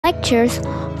lectures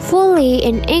fully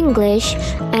in English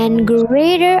and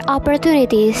greater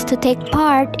opportunities to take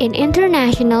part in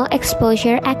international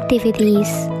exposure activities.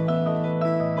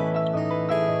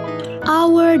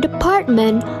 Our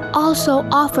department also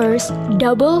offers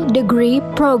double degree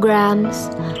programs.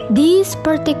 These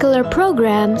particular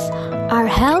programs are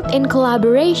held in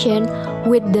collaboration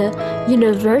with the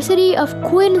University of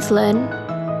Queensland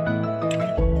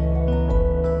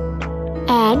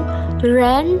and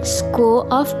Rennes School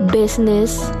of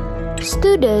Business.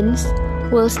 Students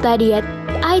will study at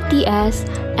ITS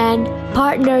and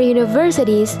partner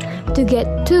universities to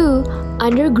get 2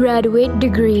 undergraduate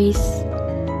degrees.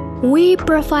 We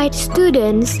provide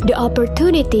students the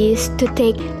opportunities to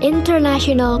take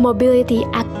international mobility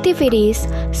activities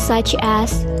such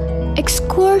as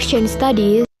excursion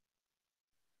studies,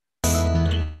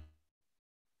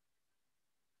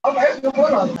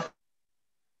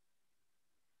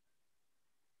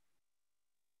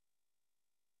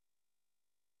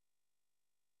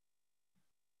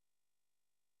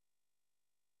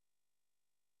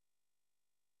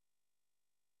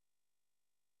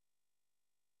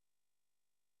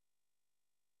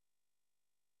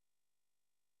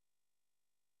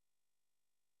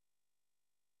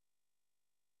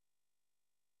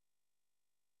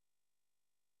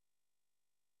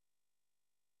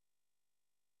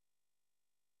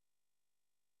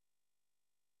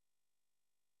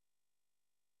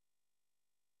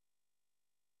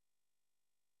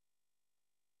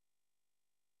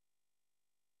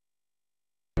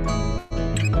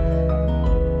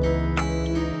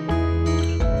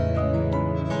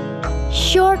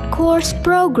 short course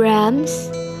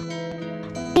programs,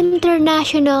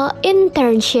 international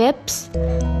internships,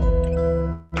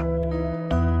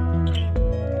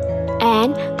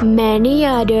 and many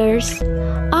others.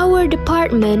 Our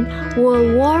department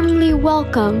will warmly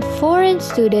welcome foreign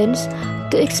students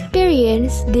to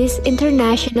experience these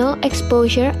international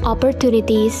exposure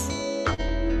opportunities.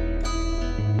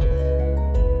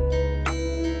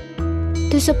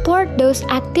 To support those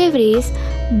activities,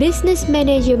 Business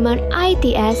Management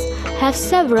ITS have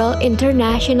several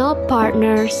international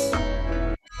partners.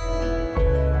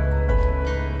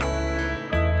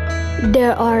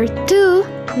 There are 2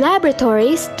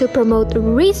 laboratories to promote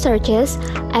researches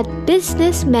at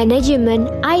Business Management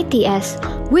ITS,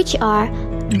 which are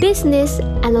Business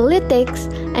Analytics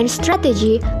and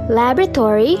Strategy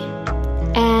Laboratory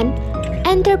and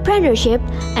Entrepreneurship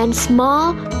and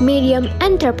Small Medium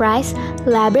Enterprise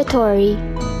Laboratory.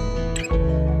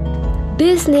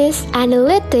 Business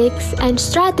Analytics and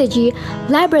Strategy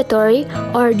Laboratory,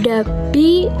 or the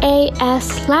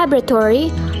BAS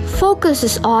Laboratory,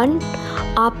 focuses on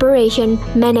operation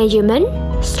management,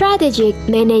 strategic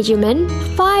management,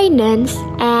 finance,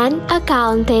 and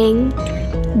accounting.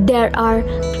 There are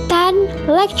 10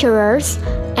 lecturers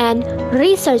and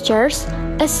researchers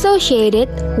associated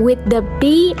with the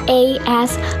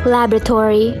BAS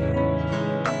Laboratory.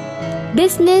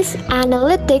 Business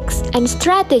Analytics and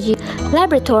Strategy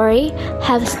Laboratory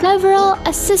have several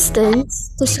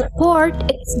assistants to support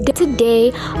its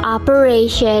day-to-day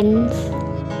operations.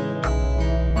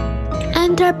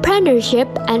 Entrepreneurship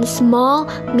and Small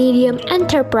Medium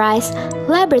Enterprise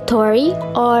Laboratory,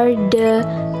 or the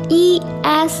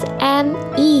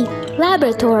ESME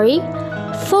Laboratory,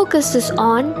 focuses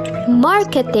on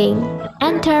marketing,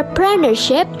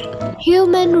 entrepreneurship,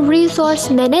 human resource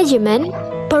management,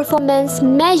 performance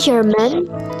measurement,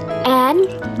 and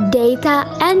data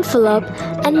envelope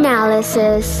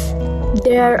analysis.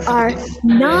 There are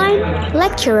 9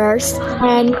 lecturers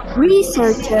and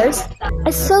researchers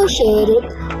associated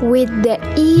with the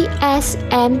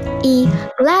ESME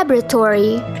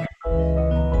laboratory.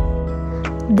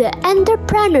 The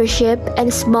Entrepreneurship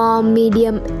and Small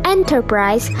Medium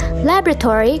Enterprise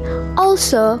Laboratory,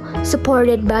 also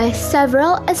supported by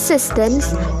several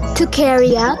assistants to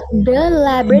carry out the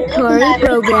laboratory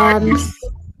programs.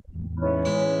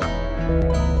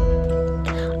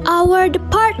 Our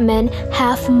department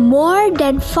have more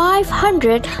than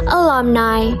 500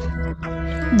 alumni.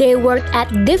 They work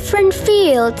at different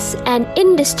fields and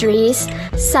industries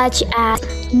such as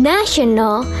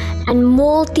national and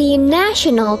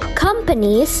multinational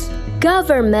companies,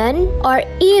 government, or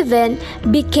even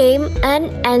became an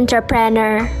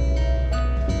entrepreneur.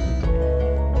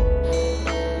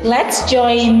 Let's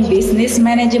join Business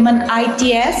Management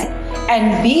ITS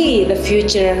and be the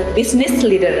future business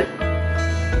leader.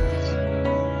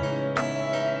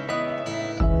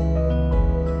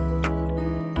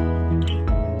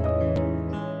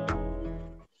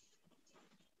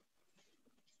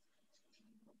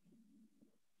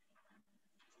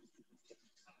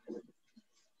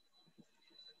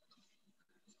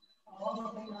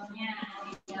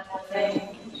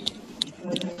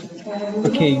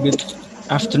 Okay, good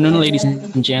afternoon, ladies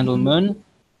and gentlemen.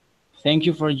 Thank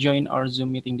you for joining our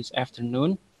Zoom meeting this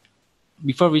afternoon.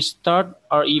 Before we start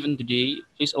our event today,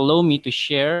 please allow me to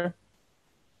share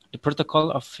the protocol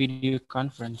of video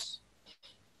conference.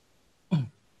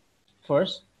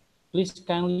 First, please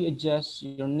kindly adjust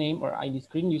your name or ID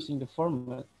screen using the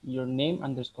format your name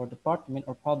underscore department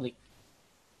or public.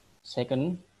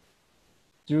 Second,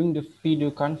 during the video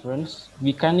conference,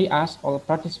 we kindly ask all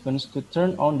participants to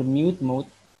turn on the mute mode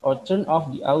or turn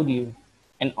off the audio,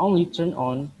 and only turn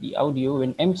on the audio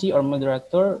when MC or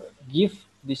moderator give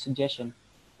the suggestion.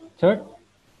 Third,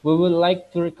 we would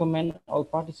like to recommend all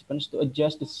participants to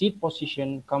adjust the seat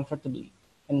position comfortably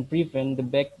and prevent the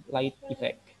backlight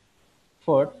effect.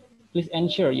 Fourth, please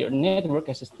ensure your network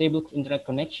has a stable internet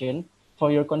connection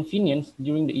for your convenience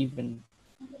during the event.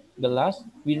 The last,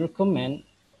 we recommend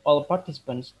all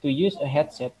participants to use a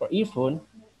headset or earphone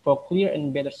for clear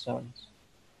and better sounds.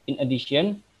 In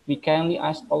addition, we kindly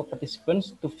ask all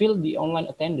participants to fill the online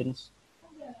attendance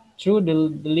through the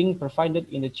link provided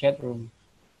in the chat room.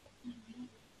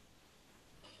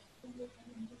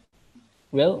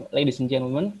 Well, ladies and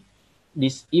gentlemen,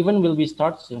 this event will be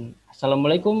start soon.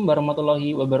 Assalamualaikum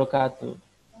warahmatullahi wabarakatuh.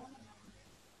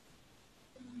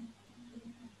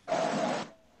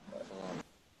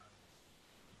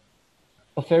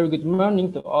 A very good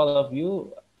morning to all of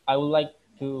you. I would like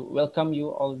to welcome you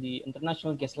all the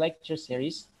International Guest Lecture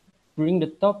Series, bring the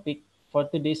topic for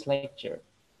today's lecture,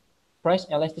 price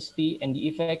elasticity and the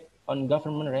effect on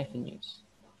government revenues.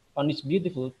 On this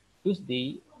beautiful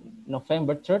Tuesday,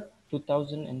 November 3rd,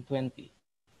 2020.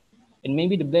 And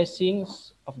maybe the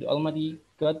blessings of the Almighty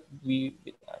God be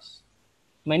with us.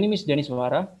 My name is Danis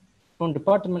Wara from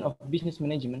Department of Business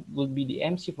Management will be the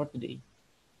MC for today.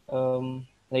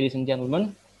 Ladies and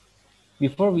gentlemen,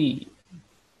 before we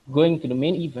going to the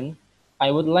main event,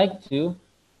 I would like to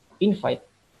invite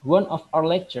one of our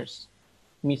lecturers,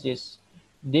 Mrs.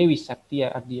 Dewi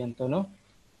Saktia Ardiantono,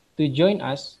 to join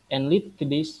us and lead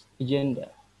today's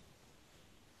agenda.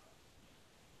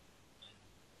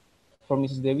 For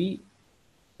Mrs. Dewi,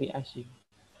 we ask you.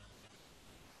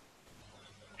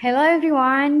 Hello,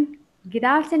 everyone. Good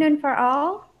afternoon for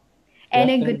all. Good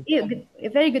And afternoon. a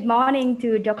very good morning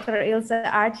to Dr. Ilse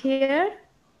Art here.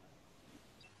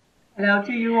 Hello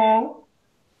to you all.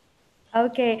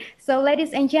 Okay, so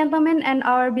ladies and gentlemen and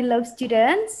our beloved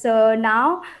students, so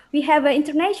now we have an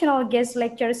international guest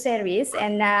lecture series,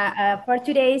 and for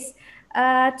today's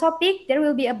topic, there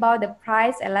will be about the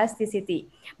price elasticity.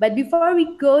 But before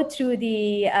we go through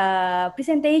the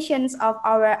presentations of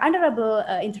our honorable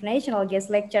international guest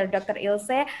lecturer, Dr.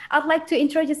 Ilse, I'd like to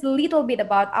introduce a little bit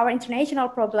about our international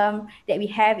problem that we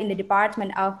have in the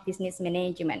Department of Business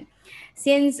Management.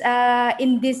 Since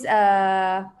in these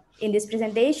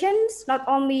presentations, not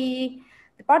only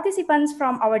the participants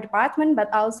from our department,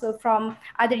 but also from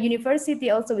other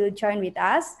university also will join with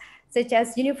us, such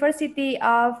as University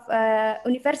of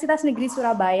Universitas Negeri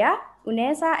Surabaya,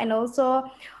 UNESA, and also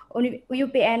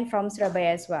UPN from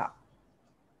Surabaya as well.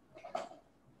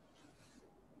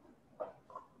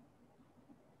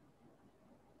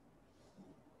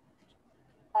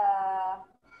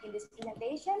 In these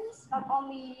presentations, not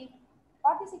only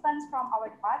participants from our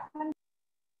department,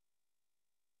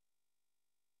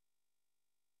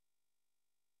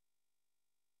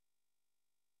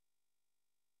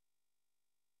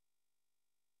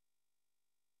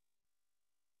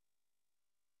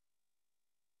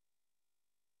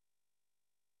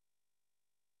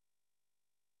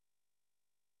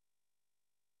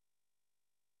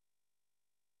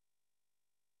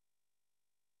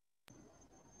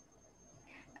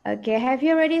 okay, have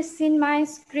you already seen my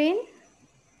screen?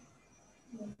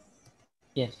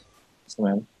 Yes.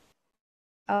 Well,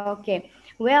 Okay,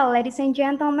 well, ladies and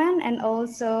gentlemen, and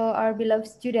also our beloved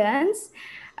students,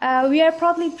 we are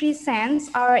proudly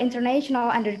presents our international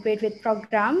undergraduate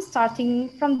program starting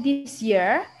from this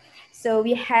year. So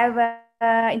we have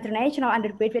international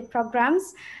undergraduate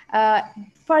programs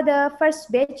for the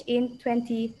first batch in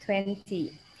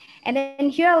 2020. And then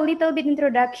here are a little bit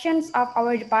introductions of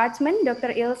our department,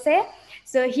 Dr. Ilse.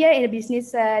 So here in the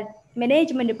business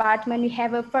management department, we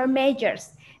have four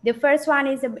majors. The first one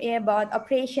is about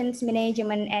operations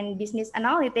management and business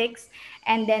analytics.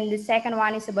 And then the second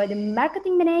one is about the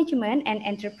marketing management and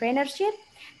entrepreneurship.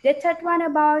 The third one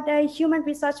about human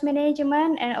resource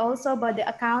management and also about the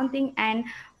accounting and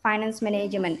finance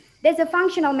management. There's a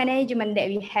functional management that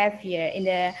we have here in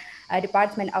the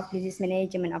Department of Business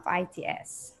Management of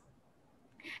ITS.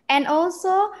 And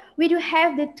also, we do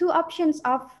have the two options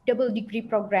of double degree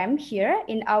program here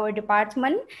in our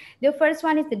department. The first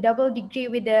one is the double degree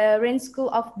with the Rennes School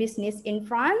of Business in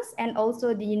France and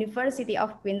also the University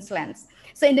of Queensland.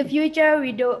 So in the future,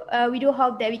 we do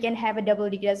hope that we can have a double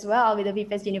degree as well with the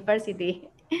Vives University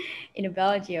in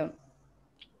Belgium.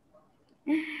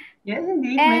 Yes,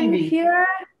 indeed, And maybe. here,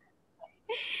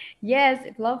 yes,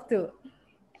 I'd love to.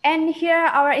 And here are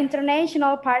our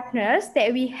international partners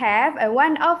that we have.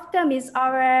 One of them is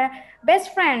our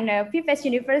best friend, Vives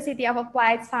University of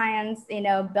Applied Science in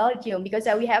Belgium, because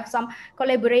we have some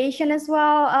collaboration as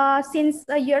well since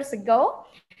years ago.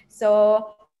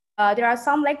 So there are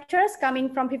some lectures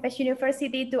coming from Vives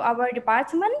University to our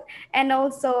department, and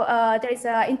also there is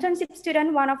an internship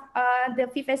student, one of the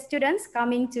Vives students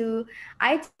coming to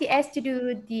ITS to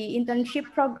do the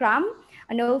internship program,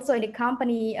 and also in the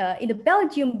company, in the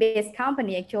Belgium-based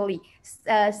company actually,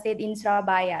 stayed in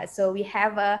Surabaya. So we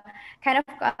have a kind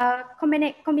of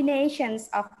combinations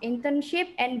of internship,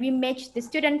 and we match the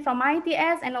student from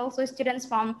ITS and also students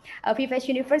from Vives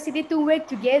University to work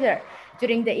together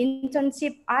during the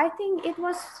internship. I think it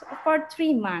was for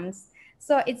 3 months.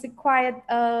 So it's a quite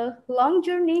a long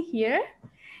journey here.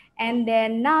 And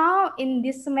then now in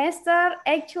this semester,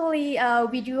 actually,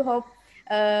 we do hope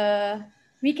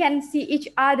we can see each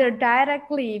other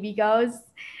directly because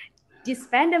this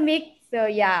pandemic. So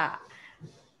yeah,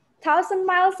 1,000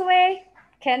 miles away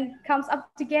can comes up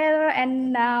together,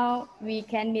 and now we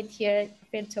can meet here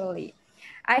virtually.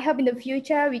 I hope in the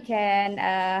future we can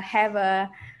have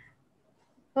a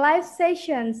live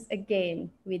sessions again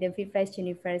with the Vives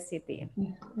University.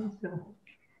 Yes, please do.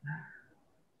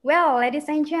 Well, ladies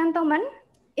and gentlemen,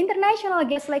 International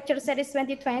Guest Lecture Series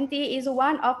 2020 is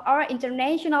one of our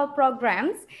international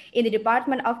programs in the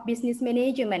Department of Business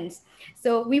Management.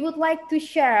 So we would like to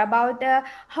share about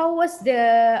how was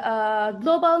the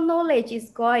global knowledge is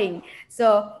going.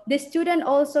 So the student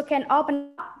also can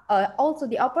open up also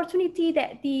the opportunity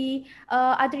that the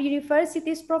other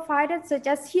universities provided, such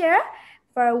as here,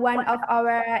 for one of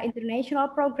our international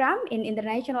program in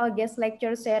international guest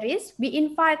lecture series. We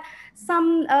invite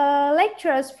some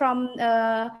lecturers from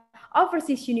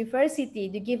overseas university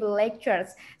to give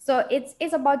lectures. So it's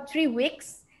about 3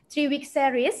 weeks, 3 week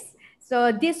series.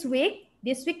 So this week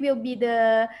will be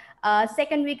the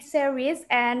second week series,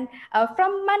 and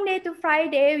from Monday to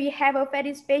Friday we have a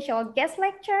very special guest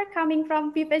lecture coming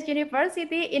from Vives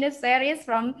University in a series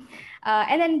from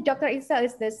and then Dr.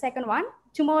 Ilse is the second one.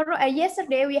 Tomorrow,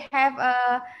 yesterday we have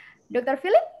Dr.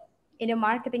 Philip in the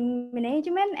marketing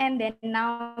management, and then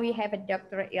now we have a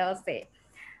Dr. Ilse.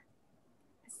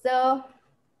 So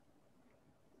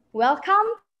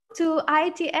welcome to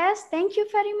ITS. Thank you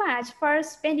very much for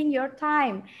spending your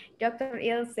time, Dr.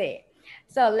 Ilse.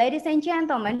 So ladies and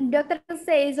gentlemen, Dr.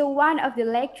 Ilse is one of the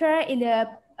lecturer in the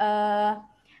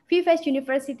Vives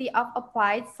University of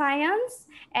Applied Science,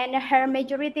 and her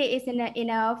majority is in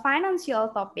a financial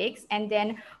topics. And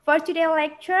then for today's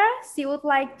lecture, she would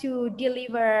like to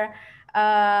deliver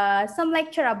some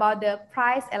lecture about the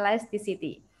price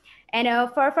elasticity. And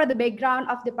for the background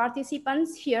of the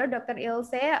participants here, Dr.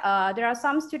 Ilse, there are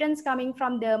some students coming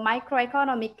from the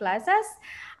microeconomic classes.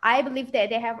 I believe that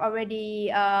they have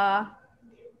already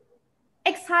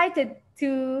excited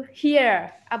to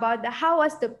hear about how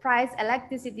was the price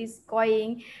electricity is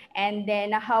going, and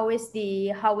then how is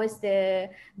the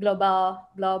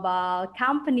global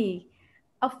company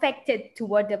affected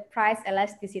toward the price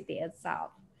elasticity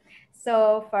itself.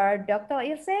 So for Dr.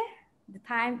 Ilse, the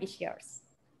time is yours.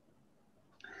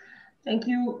 Thank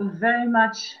you very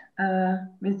much,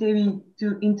 Ms. Devi,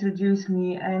 to introduce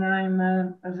me, and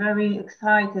I'm very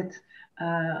excited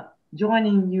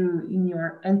joining you in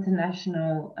your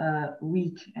international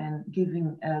week and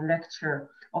giving a lecture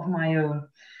of my own.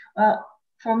 Well,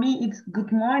 for me, it's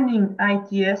good morning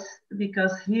ITS,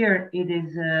 because here it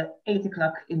is 8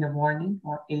 o'clock in the morning,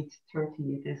 or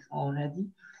 8:30 it is already.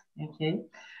 Okay,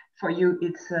 for you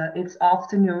it's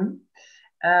afternoon.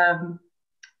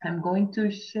 I'm going to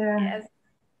share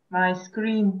my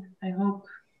screen. I hope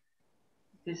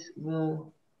this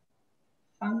will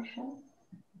function.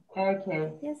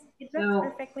 Okay. Yes, it works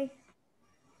perfectly.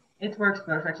 It works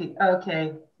perfectly.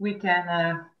 Okay, we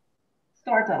can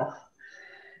start off.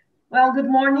 Well, good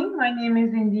morning. My name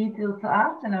is indeed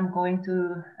Ilse, and I'm going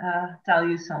to tell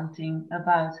you something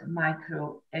about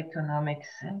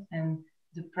microeconomics and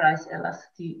the price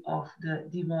elasticity of the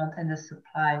demand and the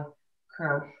supply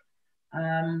curve.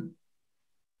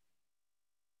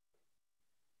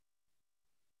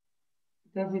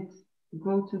 Does it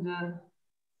go to the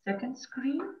second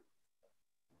screen?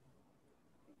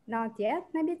 Not yet,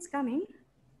 maybe it's coming.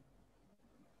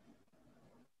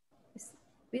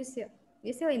 We still,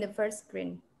 we still in the first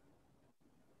screen.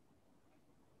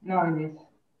 No, it is.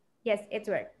 Yes, it's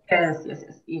work. Yes, yes,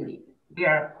 yes, indeed. We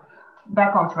are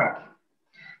back on track.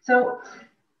 So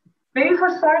maybe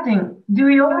for starting, do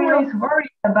we always worry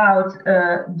about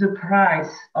the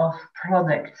price of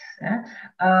products?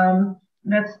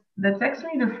 That's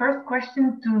actually the first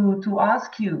question to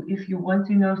ask you if you want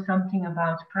to know something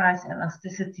about price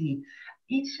elasticity.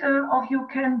 Each of you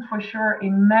can for sure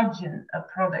imagine a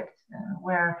product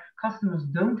where customers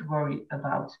don't worry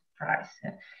about price.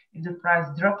 If the price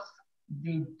drops,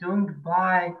 they don't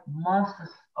buy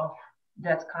masses of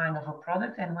that kind of a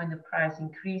product, and when the price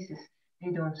increases,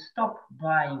 they don't stop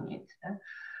buying it.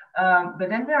 But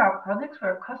then there are products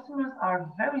where customers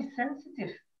are very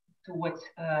sensitive to what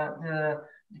the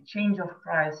change of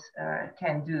price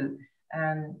can do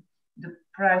and the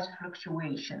price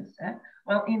fluctuations.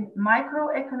 Well, in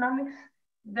microeconomics,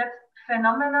 that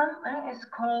phenomenon is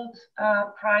called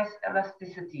price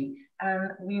elasticity,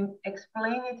 and we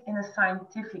explain it in a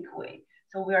scientific way.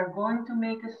 So we are going to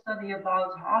make a study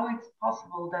about how it's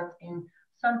possible that in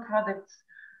some products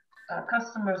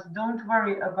customers don't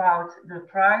worry about the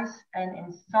price,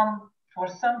 and for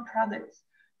some products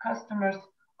customers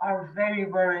are very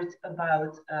worried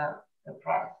about the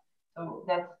price. So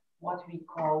that's what we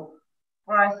call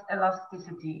price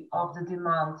elasticity of the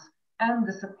demand and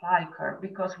the supply curve,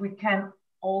 because we can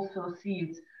also see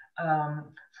it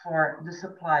for the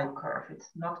supply curve.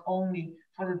 It's not only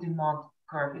for the demand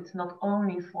curve, it's not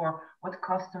only for what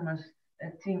customers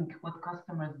think, what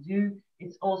customers do,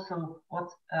 it's also what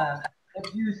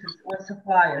producers, what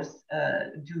suppliers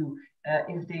do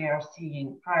if they are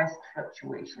seeing price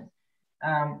fluctuations.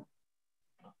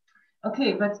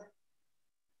 Okay, but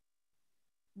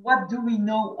what do we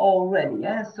know already?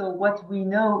 So what we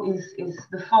know is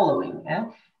the following.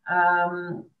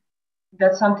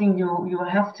 That's something you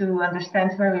have to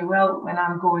understand very well when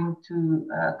I'm going to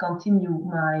continue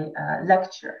my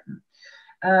lecture.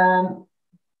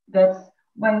 That's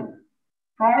when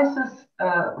prices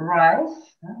rise.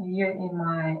 Here in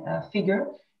my figure,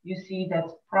 you see that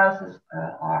prices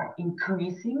are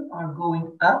increasing, are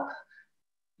going up.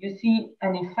 You see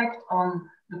an effect on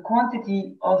the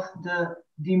quantity of the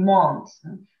demand,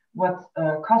 what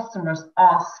customers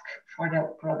ask for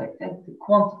that product, and the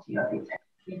quantity of it,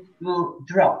 it will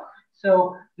drop.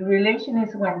 So the relation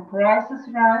is when prices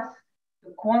rise,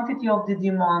 the quantity of the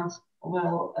demand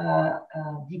will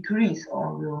decrease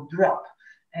or will drop.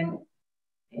 And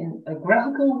in a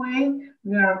graphical way,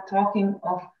 we are talking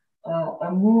of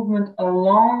a movement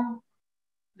along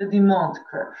the demand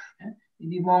curve.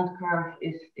 The demand curve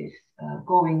is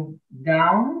going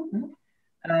down,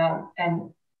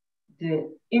 and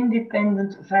the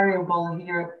independent variable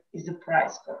here is the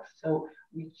price curve. So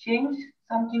we change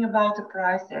something about the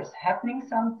price, there's happening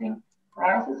something,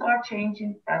 prices are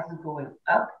changing, prices going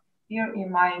up here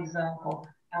in my example,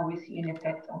 and we see an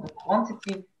effect on the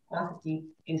quantity, quantity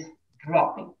is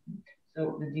dropping.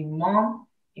 So the demand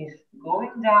is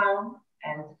going down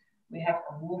and we have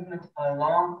a movement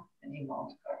along the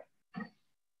demand curve.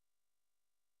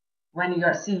 When you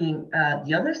are seeing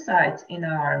the other side in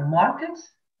our markets,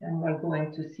 then we're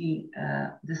going to see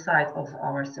the side of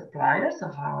our suppliers,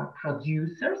 of our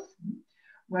producers.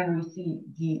 When we see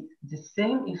the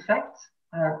same effect,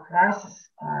 our prices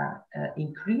are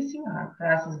increasing, our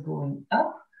prices going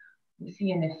up. We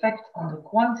see an effect on the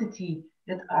quantity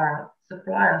that our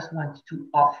suppliers want to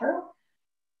offer,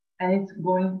 and it's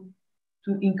going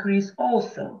to increase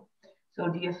also. So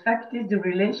the effect is, the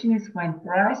relation is when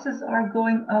prices are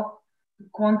going up, the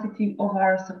quantity of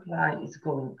our supply is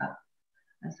going up.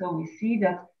 And so we see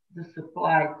that the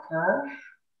supply curve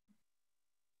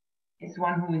is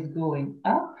one who is going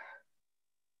up.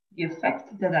 The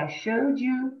effect that I showed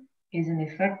you is an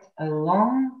effect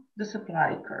along the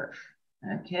supply curve.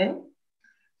 Okay,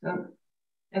 so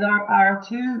there are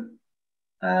two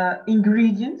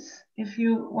ingredients, if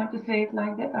you want to say it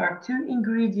like that, are two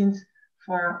ingredients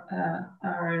for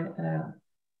our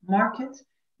market.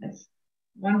 That's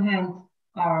one hand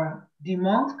our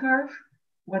demand curve,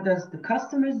 what does the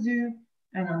customers do,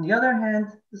 and on the other hand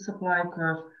the supply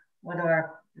curve, what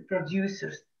are the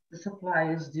producers, the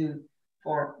suppliers do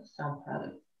for some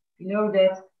product. You know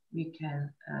that we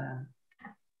can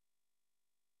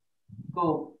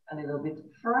go a little bit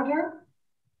further.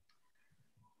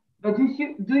 But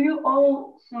do you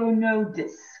also know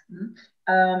this?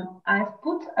 I've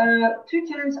put 2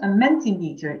 times a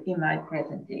Mentimeter in my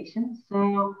presentation.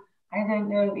 So I don't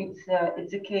know if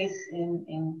it's a case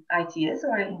in ITS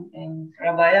or in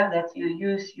Surabaya that you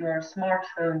use your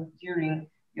smartphone during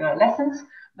your lessons.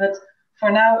 But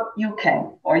for now, you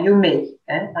can or you may.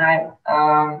 And I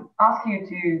ask you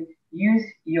to use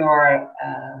your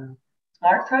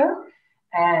smartphone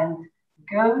and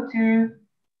go to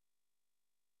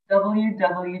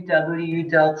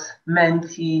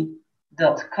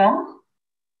www.menti.com.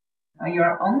 Now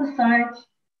you're on the site.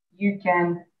 You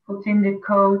can put in the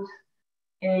code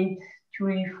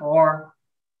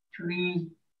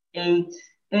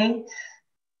 834388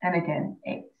 and again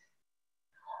 8.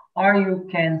 Or you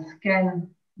can scan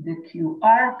the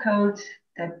QR code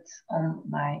that's on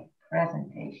my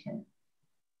presentation.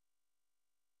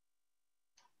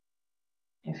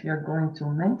 If you're going to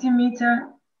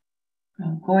Mentimeter,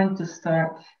 I'm going to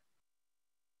start.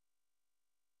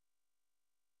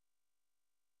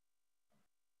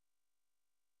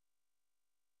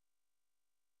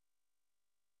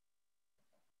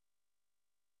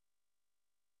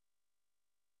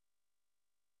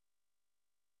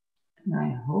 And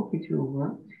I hope it will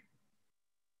work.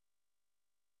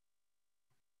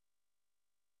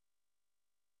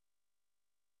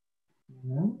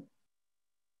 No.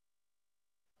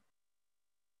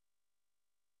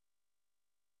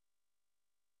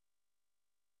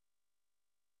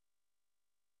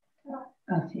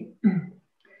 Okay.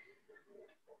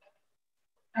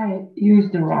 I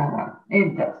used the wrong one.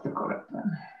 If that's the correct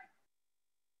one.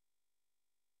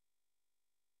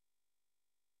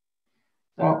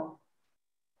 So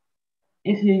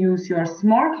if you use your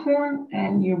smartphone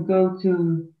and you go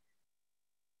to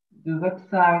the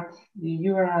website, the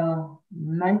URL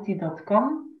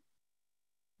menti.com,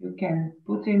 you can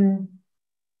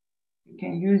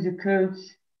use the code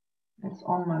that's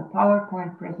on my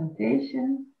PowerPoint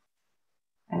presentation.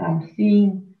 And I'm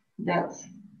seeing that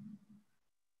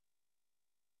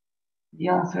the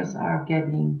answers are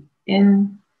getting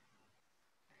in.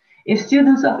 If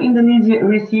students of Indonesia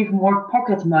receive more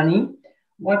pocket money,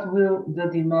 what will the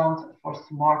demand for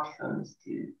smartphones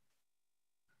do?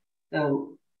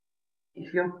 So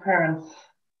if your parents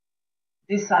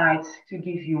decide to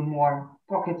give you more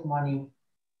pocket money,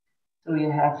 so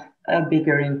you have a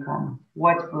bigger income,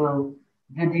 what will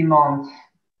the demand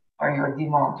or your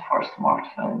demand for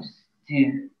smartphones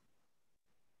do?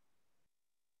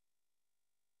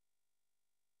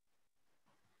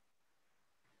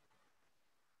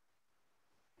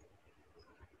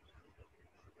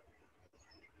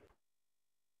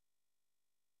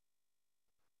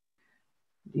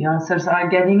 The answers are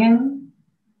getting in.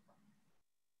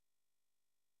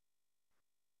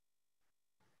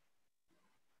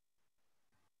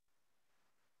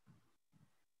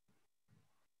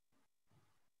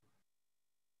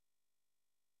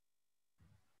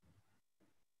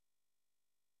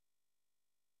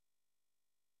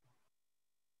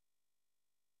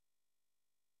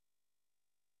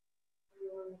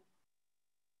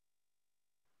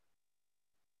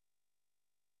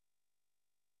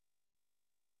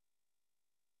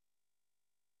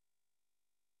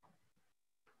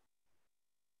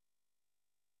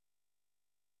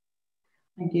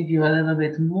 I give you a little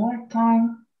bit more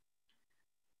time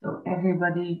so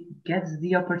everybody gets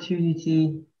the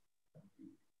opportunity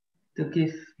to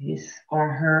give his or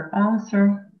her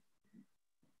answer.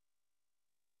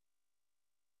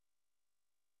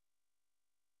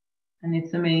 And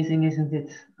it's amazing, isn't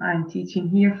it? I'm teaching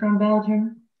here from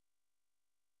Belgium.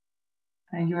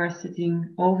 And you are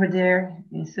sitting over there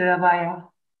in Surabaya.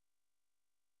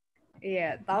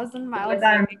 Yeah, 1,000 miles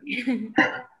away.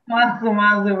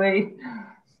 miles away,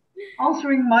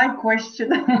 answering my question.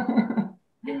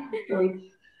 So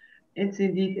it's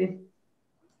indeed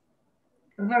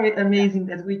very amazing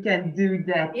that we can do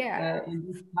that in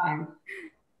this time.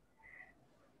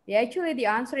 Yeah, actually, the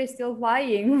answer is still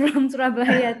flying from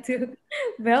Surabaya to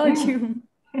Belgium.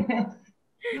 Yes.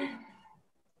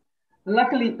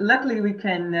 Luckily, we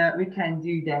can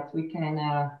do that. We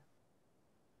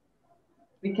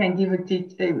can give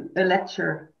a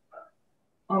lecture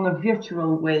on a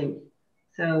virtual way,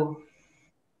 so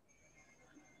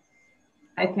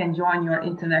I can join your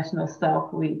International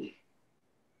Staff Week.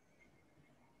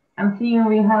 I'm seeing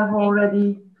we have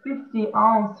already 50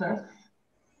 answers.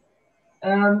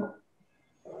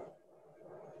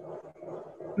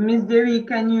 Ms. Dewi,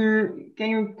 can you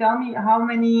tell me how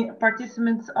many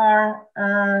participants are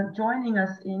joining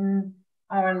us in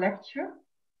our lecture?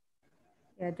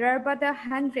 Yeah, there are about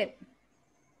 100.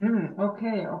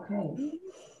 Okay.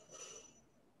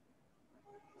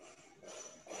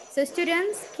 So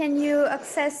students, can you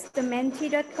access the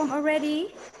menti.com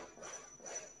already?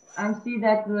 I see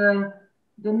that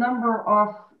the number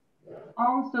of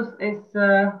answers is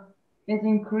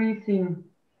increasing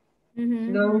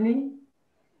slowly.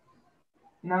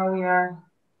 Now we are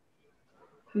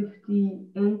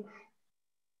 58.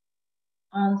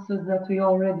 answers that we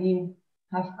already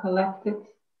have collected.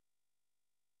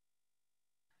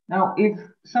 Now, if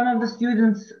some of the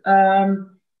students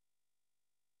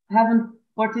haven't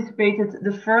participated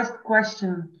the first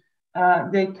question,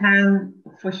 they can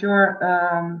for sure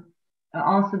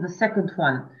answer the second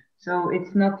one. So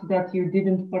it's not that you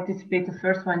didn't participate the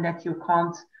first one that you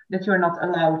can't, that you're not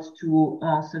allowed to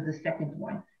answer the second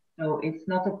one. So it's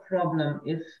not a problem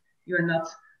if you're not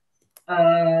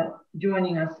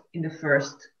joining us in the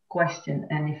first question,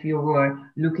 and if you were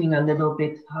looking a little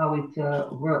bit how it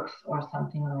works or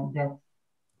something like that.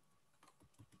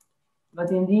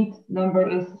 But indeed, number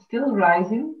is still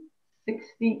rising,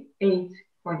 68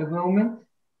 for the moment.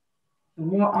 The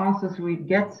more answers we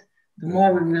get, the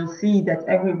more we will see that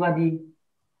everybody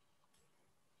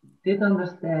did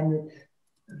understand it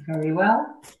very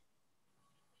well.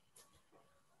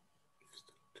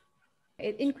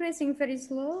 It's increasing very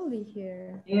slowly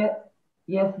here. Yeah,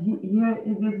 yes, here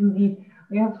it is indeed.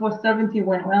 We have for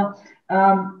 71. Well,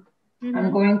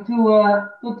 I'm going to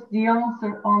put the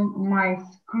answer on my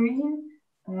screen.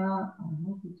 I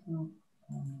hope it will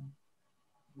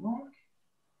work.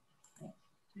 Let's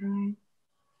try.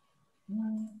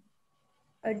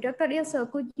 Dr. Ilse,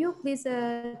 could you please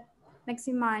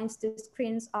maximize the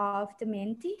screens of the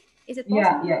Menti? Is it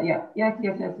possible? Yes,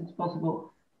 it's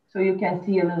possible. So you can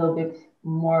see a little bit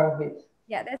more of it.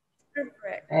 Yeah, that's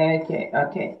perfect.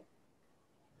 Okay.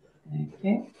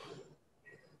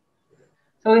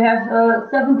 So we have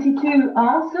 72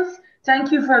 answers.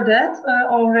 Thank you for that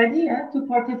already to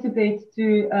participate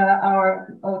to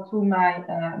my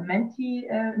Menti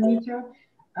meter.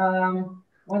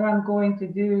 What I'm going to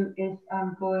do is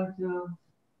I'm going to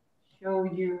show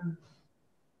you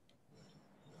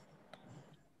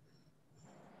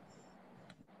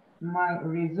my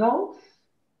results.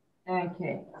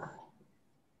 Okay,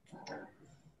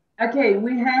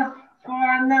 we have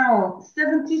for now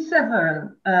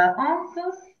 77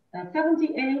 answers,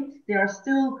 78. They are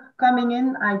still coming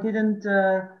in. I didn't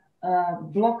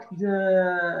block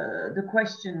the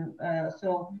question,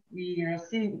 so we are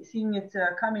seeing it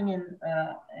coming in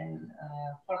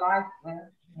for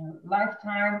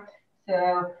lifetime.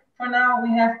 So for now,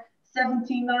 we have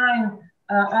 79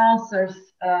 answers,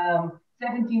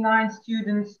 79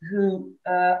 students who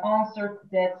answered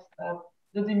that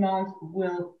the demand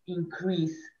will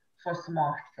increase for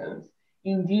smartphones.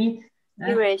 Indeed,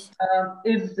 if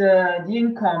the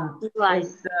income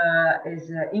is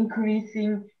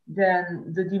increasing,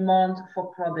 then the demand for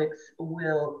products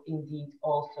will indeed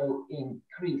also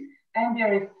increase. And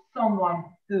there is someone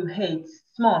who hates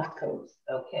smartphones.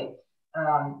 Okay,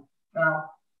 well,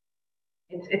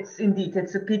 it's indeed,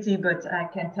 it's a pity, but I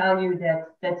can tell you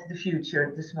that that's the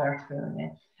future, the smartphone.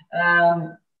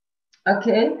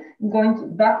 Okay, I'm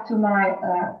going back to my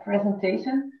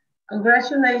presentation.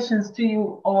 Congratulations to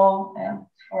you all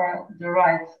for the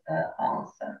right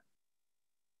answer.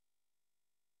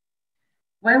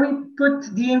 When we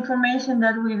put the information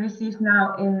that we received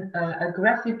now in a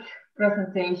graphic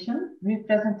presentation,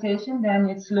 then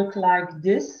it's looked like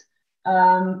this.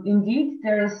 Indeed,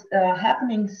 there's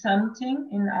happening something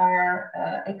in our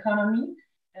economy.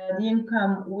 The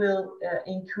income will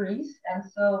increase, and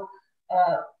so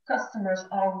customers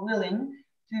are willing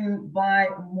to buy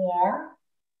more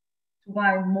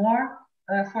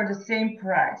for the same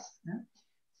price.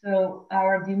 So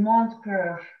our demand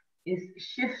curve is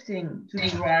shifting to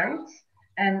the right,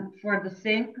 and for the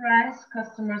same price,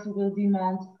 customers will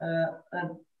demand a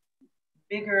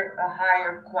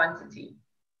higher quantity.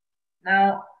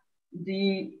 Now,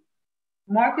 the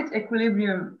market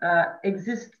equilibrium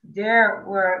exists there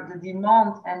where the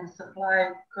demand and the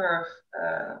supply curve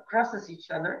crosses each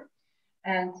other.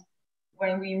 And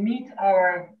when we meet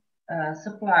our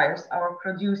suppliers, our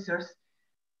producers,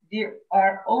 they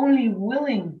are only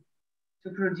willing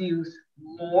to produce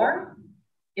more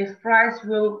if price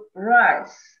will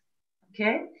rise.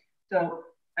 Okay, so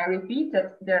I repeat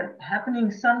that there's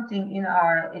happening something in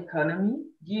our economy.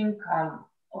 The income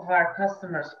of our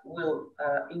customers will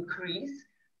increase.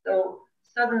 So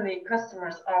suddenly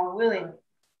customers are willing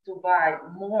to buy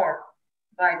more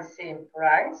by the same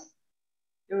price.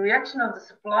 The reaction of the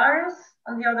suppliers,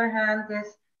 on the other hand,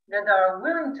 is that they are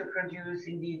willing to produce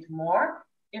indeed more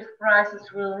if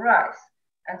prices will rise.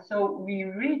 And so we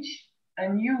reach a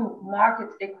new market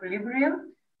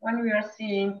equilibrium when we are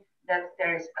seeing that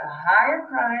there is a higher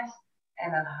price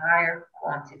and a higher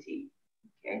quantity.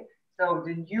 Okay, so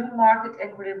the new market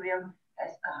equilibrium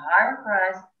has a higher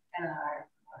price and a higher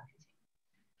quantity.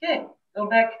 Okay, go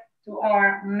back to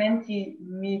our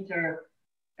Mentimeter.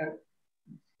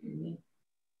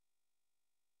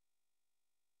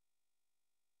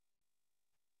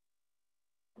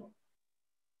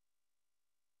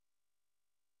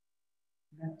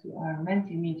 back to our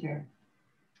Mentimeter.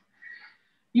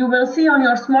 You will see on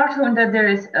your smartphone that there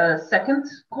is a second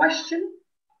question.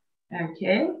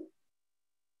 Okay.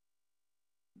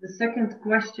 The second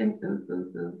question.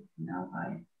 Now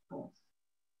I thought.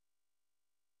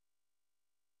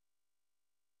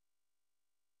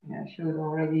 Yeah, I showed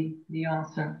already the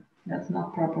answer. That's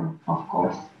not proper, of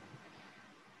course.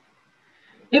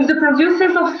 If the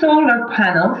producers of solar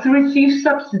panels receive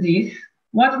subsidies,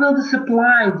 what will the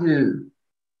supply do?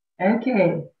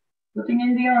 Okay, putting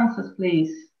in the answers,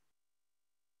 please.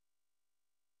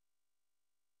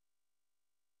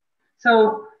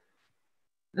 So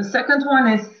the second one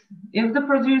is, if the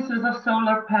producers of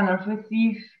solar panels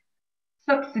receive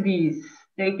subsidies,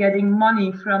 they're getting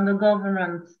money from the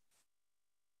government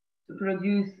to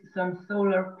produce some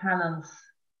solar panels.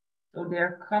 So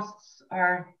their costs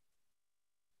are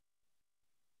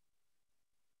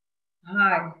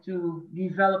high to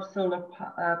develop solar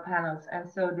panels, and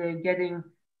so they're getting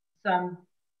some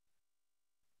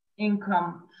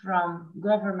income from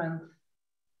government.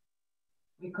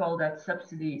 We call that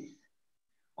subsidies.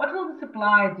 What will the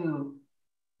supply do?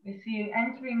 We see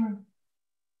entering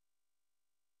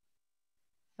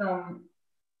some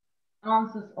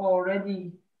answers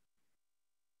already.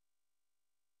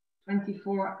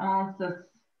 24 answers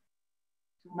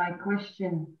to my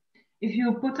question. If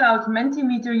you put out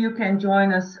Mentimeter, you can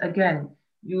join us again.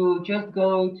 You just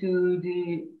go to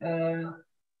the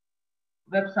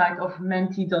website of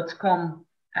menti.com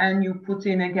and you put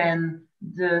in again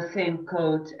the same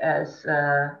code as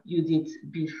you did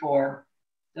before.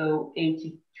 So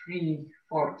 83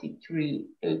 43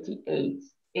 88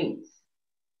 8.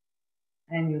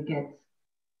 And you get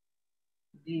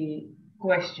the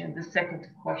question, the second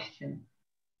question.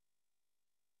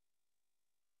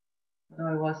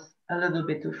 I was a little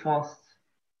bit too fast.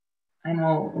 I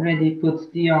already put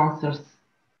the answers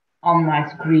on my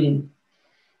screen.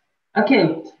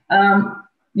 Okay,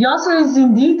 the answer is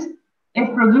indeed,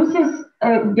 if producers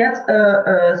get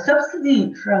a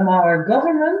subsidy from our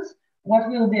government, what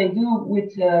will they do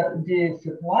with the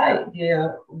supply? They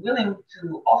are willing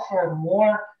to offer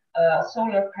more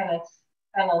solar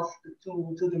panels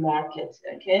to the market.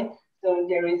 Okay, so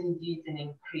there is indeed an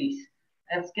increase.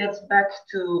 Let's get back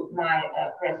to my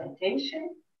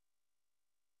presentation.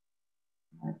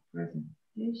 My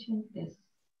presentation is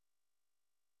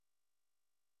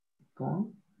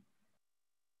gone.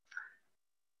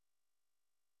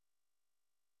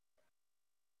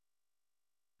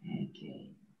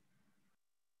 Okay,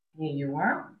 here you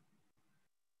are.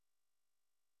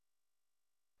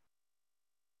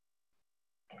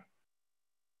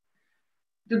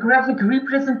 The graphic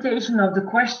representation of the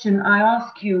question I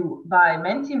ask you by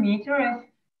Mentimeter is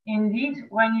indeed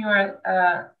when you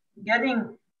are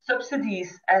getting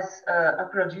subsidies as a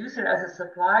producer, as a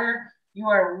supplier, you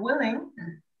are willing,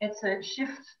 it's a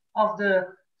shift of the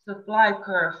supply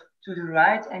curve to the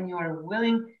right, and you are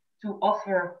willing to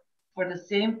offer for the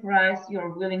same price, you're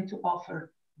willing to offer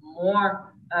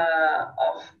more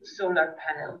of solar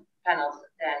panels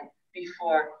than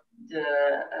before the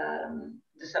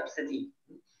subsidy.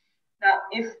 Now,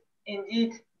 if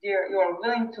indeed you're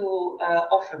willing to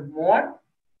offer more,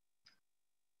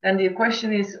 then the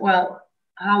question is, well,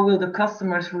 how will the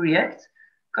customers react?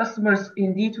 Customers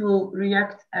indeed will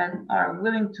react and are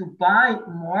willing to buy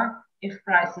more if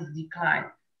prices decline.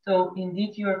 So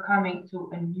indeed, you're coming to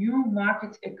a new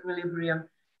market equilibrium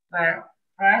where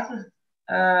prices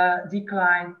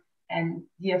decline and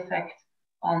the effect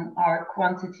on our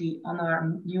quantity, on our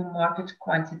new market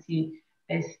quantity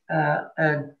is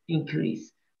an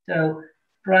increase. So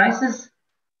prices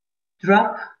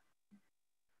will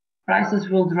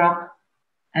drop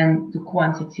and the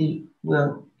quantity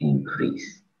will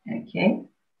increase. Okay.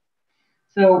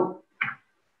 So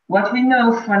what we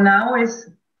know for now is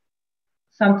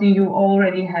something you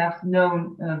already have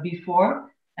known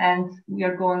before, and we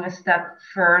are going a step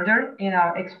further in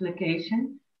our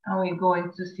explication, and we're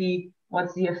going to see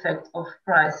what's the effect of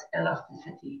price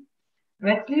elasticity.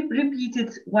 Let's repeat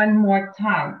it one more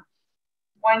time.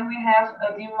 When we have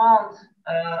a demand,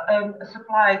 a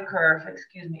supply curve,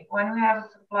 when we have a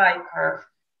supply curve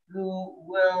who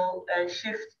will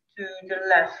shift to the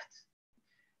left,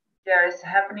 there is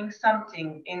happening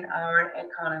something in our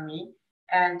economy,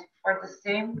 and for the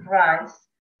same price,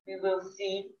 we will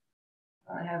see,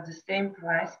 I have the same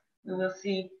price, we will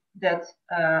see that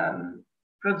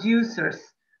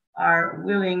producers are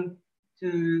willing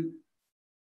to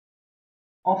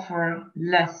offer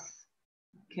less.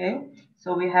 Okay,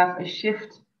 so we have a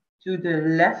shift to the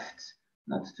left,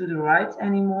 not to the right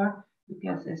anymore,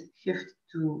 because it's shift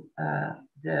to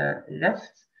the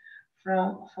left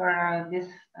for this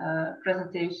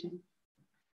presentation.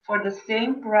 For the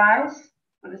same price,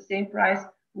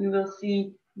 we will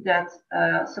see that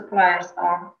suppliers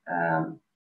are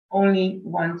only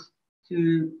want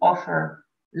to offer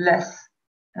less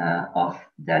of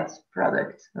that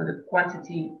product. So the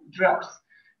quantity drops.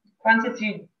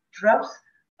 Quantity drops,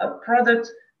 a product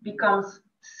becomes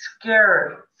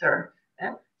scarcer.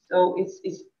 So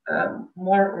it's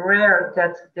more rare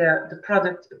that the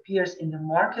product appears in the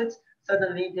market.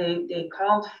 Suddenly they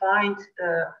can't find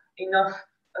enough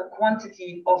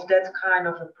quantity of that kind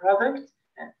of a product.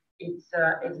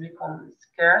 It becomes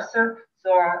scarcer.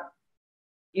 So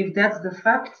if that's the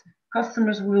fact,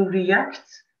 customers will react,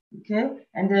 okay,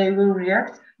 and they will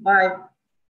react by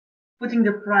putting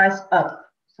the price up.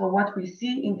 So what we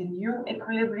see in the new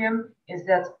equilibrium is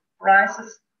that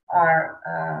prices are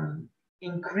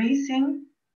increasing,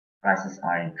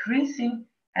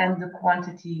 and the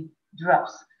quantity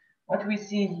drops. What we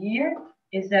see here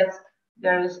is that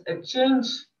there is a change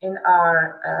in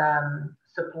our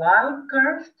supply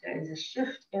curve. There is a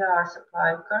shift in our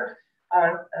supply curve.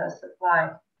 Our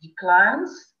supply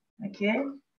declines, okay,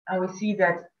 and we see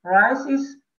that price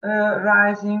is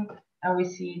rising, and we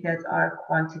see that our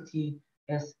quantity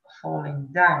is falling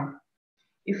down.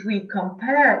 If we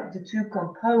compare the two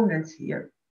components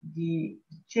here, the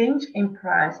change in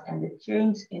price and the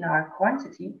change in our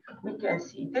quantity, we can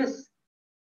see this.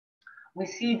 We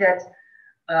see that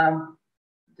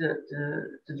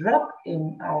the drop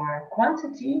in our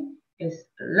quantity is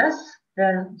less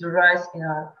than the rise in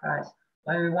our price.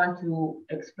 When we want to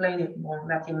explain it more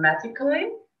mathematically,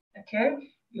 okay,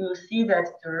 you will see that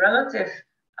the relative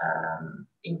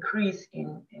increase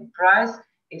in price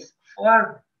is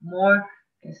far more,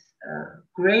 is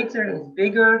greater, is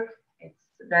bigger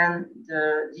than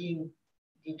the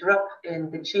drop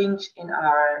in the change in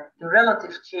the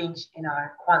relative change in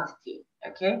our quantity.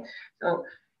 Okay, so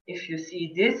if you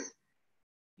see this,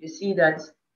 you see that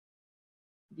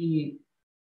the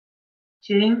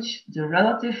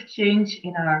relative change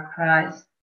in our price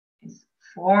is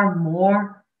far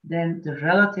more than the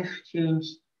relative change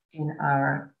in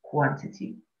our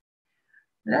quantity.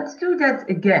 Let's do that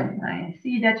again. I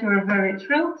see that you're very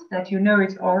thrilled that you know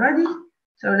it already.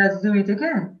 So let's do it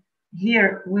again.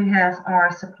 Here we have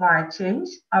our supply change.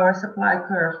 Our supply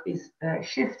curve is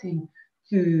shifting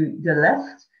to the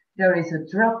left. There is a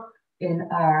drop in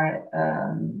our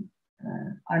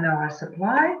on our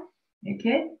supply.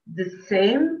 Okay, the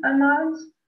same amount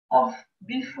of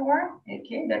before.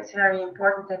 Okay, that's very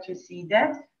important that you see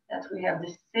that we have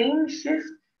the same shift,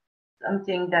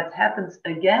 something that happens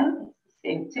again. It's the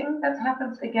same thing that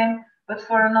happens again, but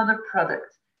for another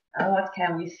product. And what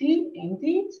can we see?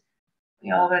 Indeed,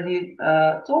 we already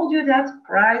told you that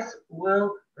price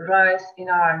will rise in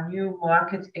our new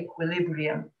market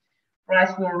equilibrium.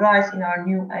 Price will rise in our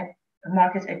new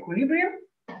market equilibrium,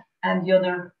 and the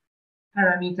other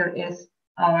parameter is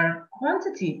our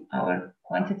quantity. Our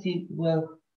quantity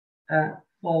will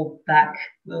fall back,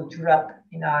 will drop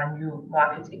in our new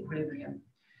market equilibrium.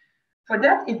 For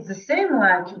that, it's the same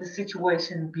like the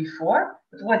situation before,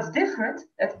 but what's different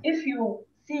that if you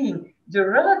see the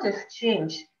relative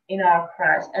change in our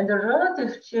price and the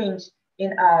relative change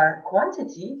in our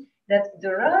quantity, that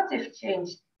the relative change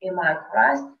in my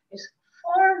price is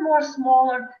far more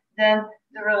smaller than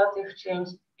the relative change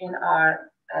in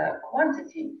our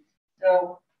quantity.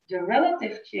 So the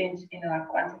relative change in our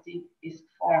quantity is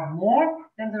far more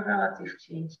than the relative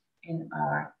change in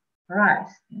our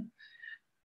price.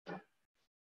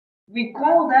 We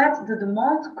call that the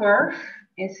demand curve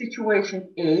in situation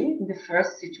A, the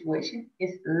first situation,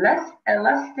 is less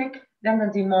elastic than the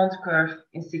demand curve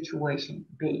in situation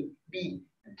B.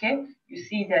 Okay, you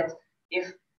see that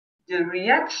if the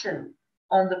reaction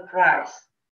on the price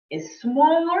is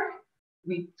smaller,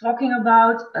 we're talking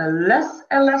about a less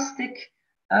elastic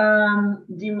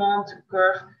demand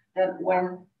curve than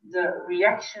when the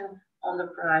reaction on the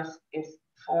price is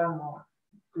far more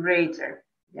greater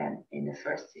than in the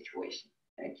first situation.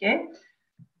 Okay.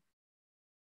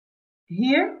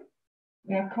 Here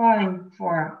we are calling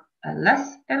for a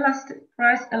less elastic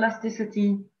price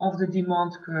elasticity of the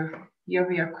demand curve. Here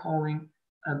we are calling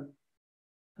a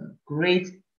great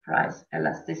price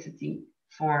elasticity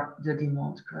for the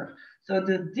demand curve. So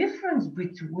the difference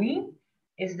between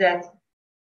is that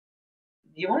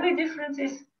the only difference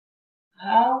is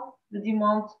how the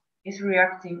demand is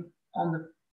reacting on the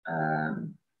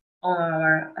on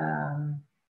our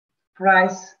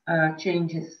price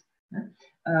changes.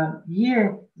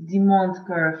 Here, demand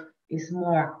curve is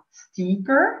more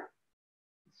steeper,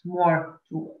 it's more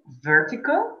to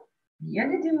vertical. Here,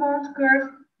 the demand curve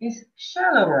is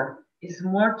shallower, is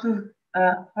more to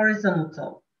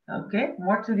horizontal, okay,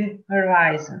 more to the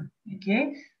horizon,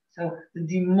 okay. So the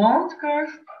demand curve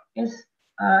is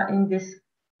in this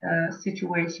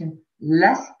situation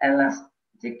less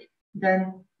elastic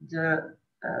than the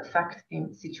fact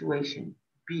in situation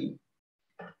B.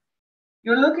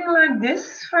 You're looking like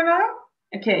this for now?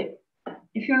 Okay,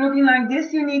 if you're looking like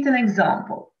this, you need an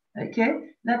example,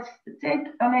 okay? Let's take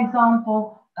an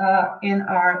example in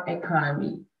our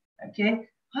economy, okay?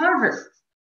 Harvest,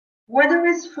 weather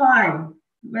is fine,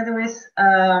 weather is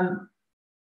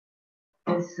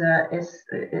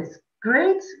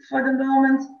great for the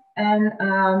moment, and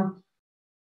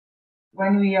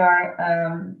when we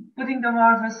are putting the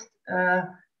harvest,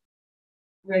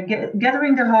 we're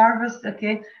gathering the harvest,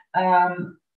 okay,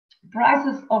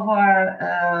 prices of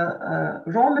our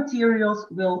raw materials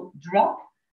will drop,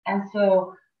 and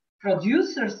so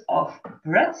producers of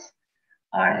bread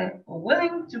are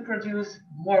willing to produce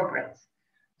more bread.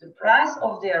 The price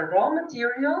of their raw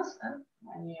materials,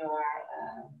 when you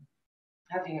are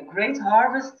having a great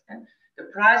harvest, the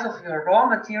price of your raw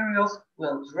materials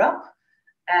will drop,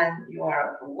 and you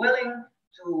are willing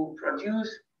to produce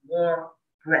more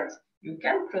bread. You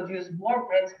can produce more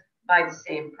bread by the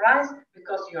same price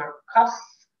because your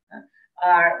costs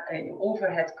are,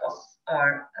 overhead costs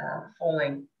are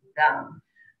falling down.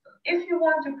 If you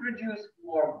want to produce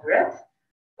more bread,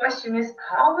 question is,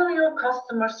 how will your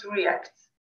customers react?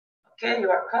 Okay,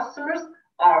 your customers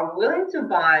are willing to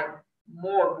buy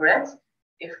more bread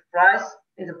if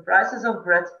the prices of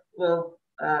bread will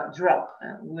drop,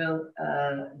 will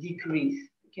decrease.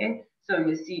 Okay, so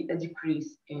you see a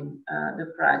decrease in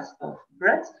the price of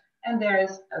bread, and there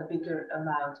is a bigger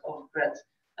amount of bread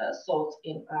sold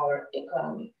in our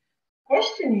economy.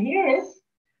 Question here is,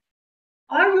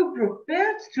 are you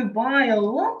prepared to buy a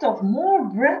lot of more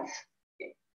bread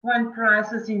when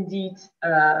prices indeed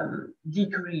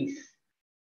decrease?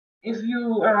 If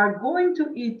you are going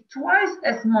to eat twice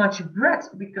as much bread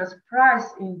because price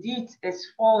indeed is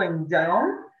falling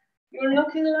down, you're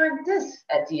looking like this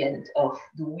at the end of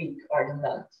the week or the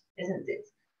month, isn't it?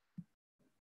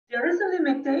 There is a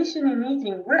limitation in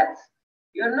eating bread.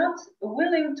 You're not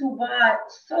willing to buy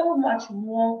so much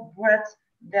more bread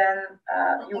than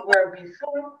you were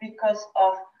before because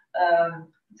of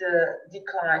the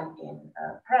decline in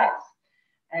price.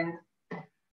 And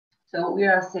so we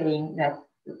are saying that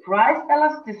the price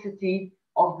elasticity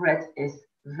of bread is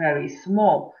very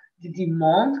small. The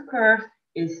demand curve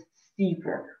is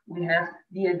steeper. We have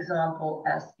the example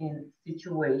as in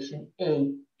situation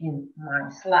A in my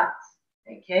slides.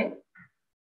 Okay?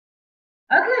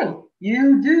 Okay,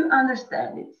 you do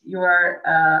understand it. You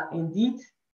are indeed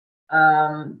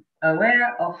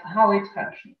aware of how it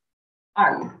functions.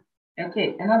 Are you?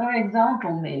 Okay, another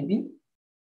example maybe.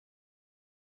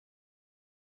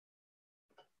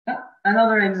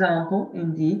 Another example,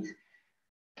 indeed.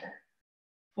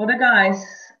 For the guys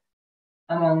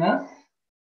among us,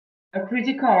 a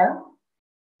pretty car.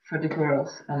 For the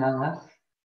girls among us,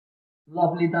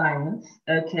 lovely diamonds.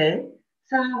 Okay,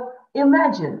 so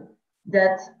imagine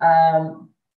that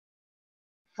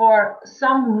for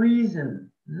some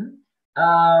reason,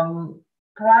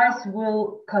 price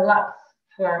will collapse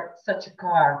for such a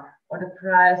car, or the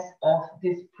price of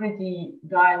these pretty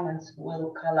diamonds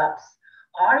will collapse.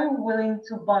 Are you willing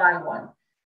to buy one?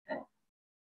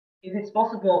 If it's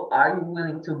possible, are you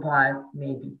willing to buy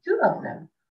maybe 2 of them?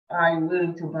 Are you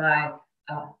willing to buy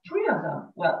 3 of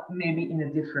them? Well, maybe in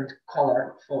a different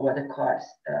color for what the cars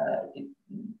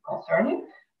concerning.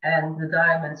 And the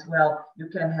diamonds, well, you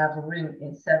can have a ring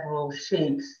in several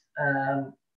shapes.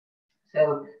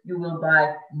 So you will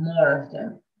buy more of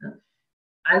them.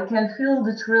 I can feel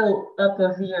the thrill up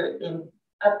till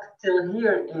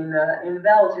here in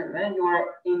Belgium, and you are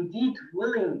indeed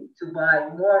willing to buy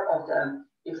more of them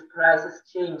if prices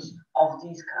change of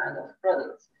these kind of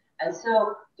products. And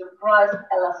so the price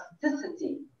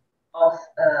elasticity of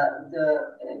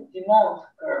the demand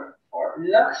curve for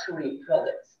luxury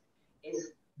products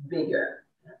is bigger.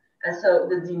 And so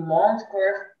the demand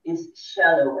curve is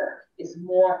shallower, is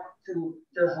more to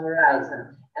the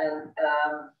horizon. And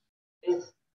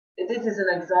this is an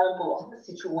example of the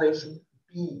situation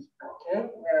B, okay,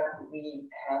 where we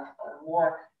have a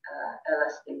more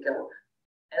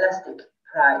elastic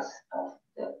price of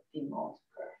the demand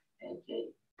curve. Okay.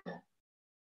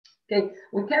 Okay,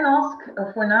 we can ask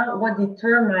for now what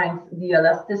determines the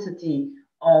elasticity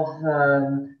of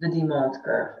the demand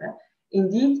curve.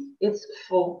 Indeed, it's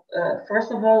for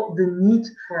first of all the need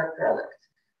for a product.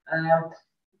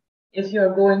 If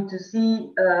you're going to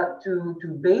see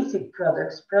to basic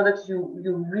products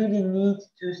you really need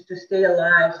to stay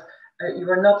alive you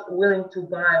are not willing to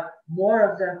buy more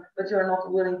of them, but you're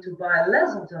not willing to buy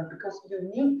less of them because you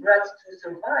need bread to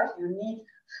survive, you need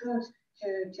food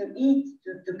to eat,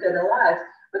 to get alive,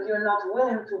 but you're not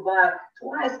willing to buy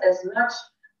twice as much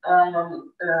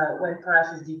when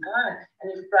prices decline.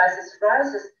 And if prices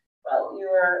rises, well, you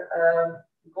are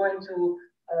going to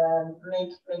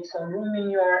make some room in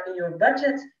your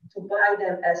budget to buy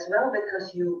them as well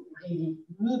because you really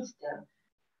need them.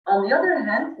 On the other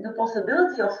hand, the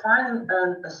possibility of finding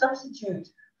a substitute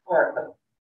for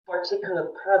a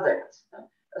particular product,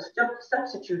 a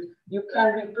substitute, you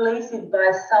can replace it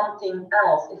by something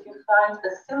else. If you find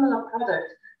a similar product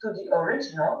to the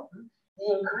original,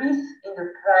 the increase in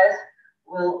the price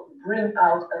will bring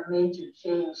out a major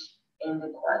change in the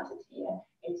quantity.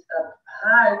 It's a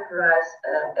high price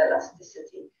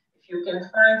elasticity. If you can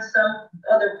find some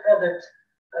other product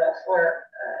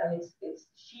and it's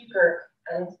cheaper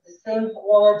and it's the same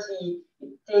quality,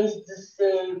 it tastes the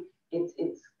same,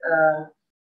 it's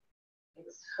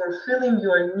fulfilling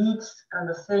your needs in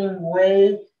the same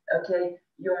way, okay,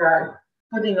 you are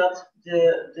putting up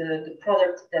the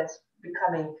product that's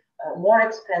becoming more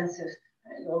expensive,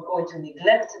 you're going to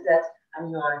neglect that, and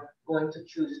you are going to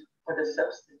choose for the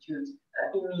substitute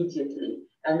immediately.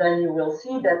 And then you will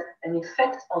see that an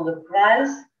effect on the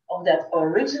price of that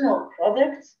original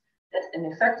product, that an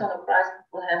effect on the price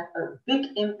will have a big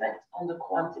impact on the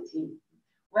quantity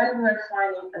when we're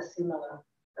finding a similar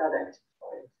product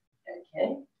for it.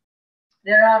 Okay.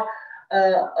 There are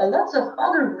a lot of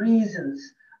other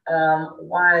reasons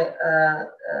why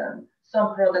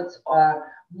some products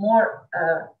are more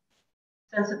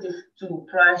sensitive to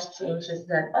price changes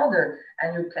than others,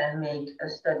 and you can make a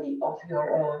study of your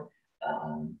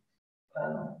own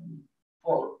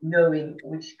for knowing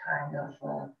which kind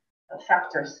of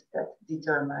factors that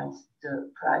determines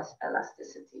the price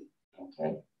elasticity.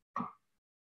 Okay.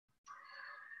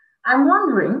 I'm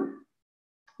wondering,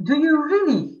 do you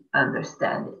really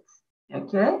understand it?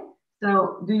 Okay,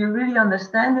 so do you really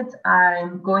understand it?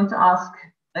 I'm going to ask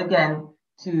again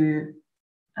to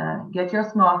get your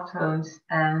smartphones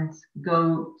and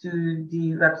go to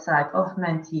the website of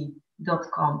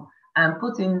menti.com and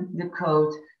put in the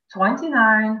code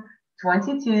 29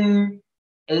 22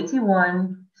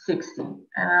 81 60.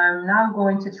 And I'm now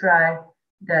going to try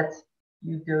that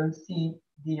you don't see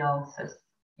the answers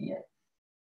yet.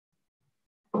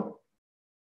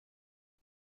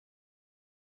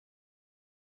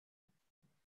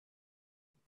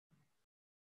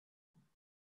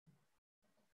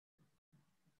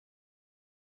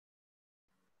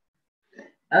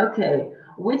 Okay,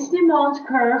 which demand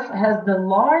curve has the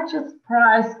largest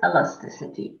price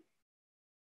elasticity?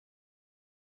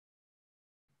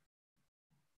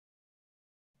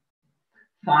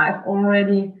 Five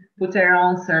already put their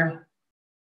answer.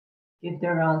 Give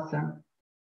their answer.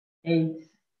 8.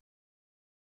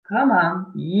 Come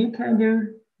on, you can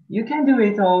do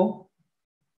it all.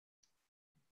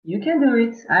 You can do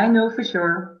it, I know for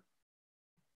sure.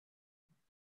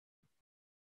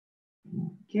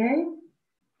 Okay.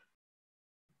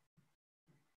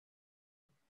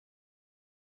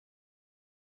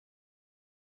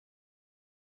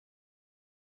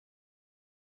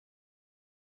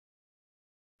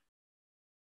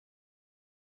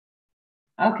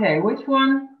 Okay, which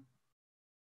one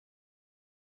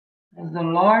has the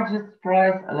largest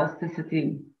price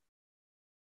elasticity?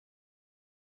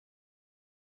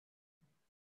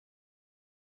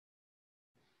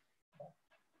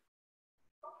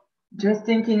 Just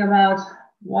thinking about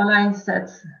what I said,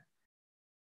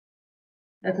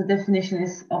 that the definition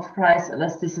is of price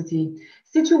elasticity.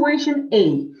 Situation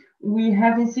A, we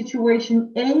have in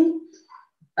situation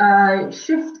A,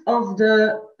 shift of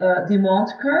the demand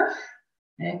curve.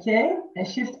 Okay, a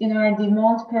shift in our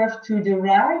demand curve to the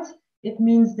right. It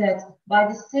means that by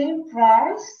the same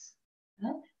price,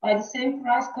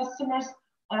 customers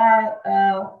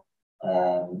are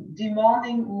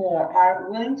demanding more, are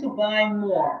willing to buy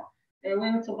more. They're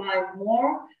willing to buy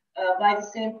more by the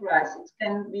same price. It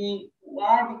can be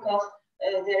why? Because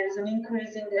there is an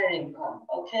increase in their income.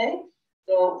 Okay,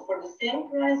 so for the same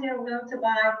price, they're willing to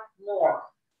buy more.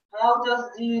 How does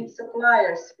the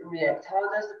suppliers react? How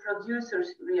does the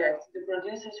producers react? The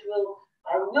producers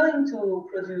are willing to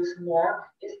produce more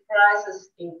if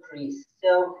prices increase.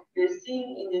 So you're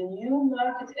seeing in the new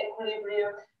market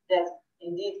equilibrium that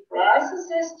indeed prices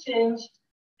has changed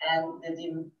and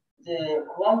the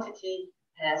quantity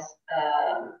has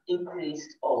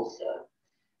increased also.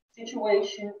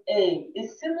 Situation A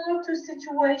is similar to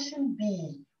situation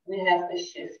B. We have a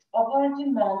shift of our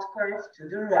demand curve to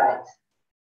the right.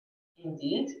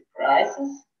 Indeed,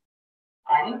 prices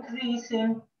are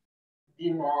increasing,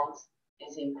 demand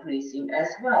is increasing as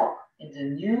well in the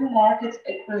new market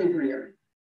equilibrium.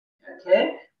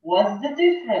 Okay, what's the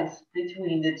difference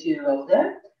between the two of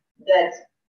them? That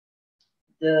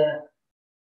the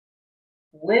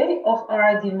way of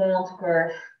our demand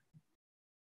curve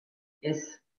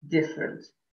is different.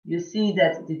 You see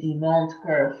that the demand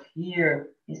curve here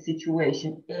in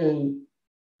situation A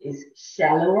is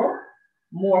shallower,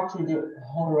 more to the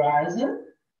horizon,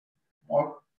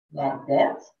 or like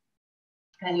that.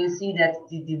 And you see that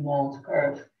the demand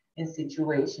curve in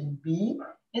situation B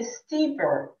is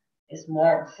steeper, is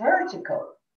more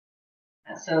vertical.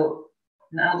 And so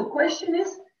now the question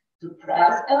is the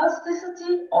price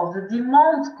elasticity of the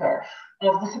demand curve,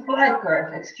 of the supply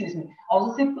curve, excuse me, of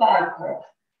the supply curve,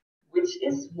 which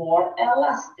is more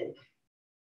elastic.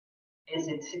 Is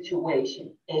it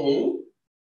situation A,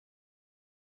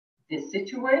 this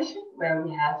situation where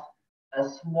we have a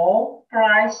small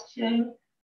price change,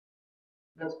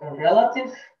 but a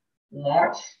relative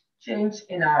large change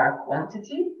in our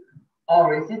quantity?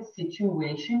 Or is it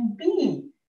situation B,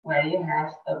 where you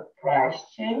have a price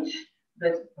change,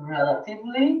 but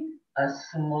relatively a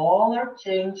smaller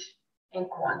change in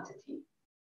quantity?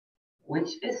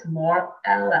 Which is more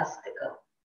elastical?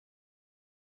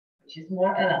 Which is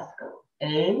more elastical,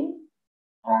 A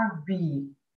or B?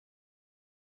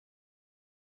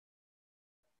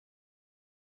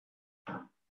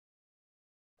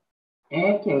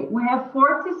 Okay, we have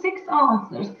 46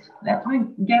 answers. Let me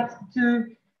get to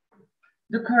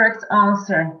the correct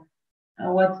answer.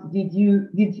 What did you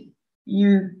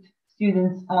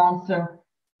students answer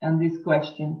on this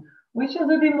question? Which of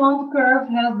the demand curve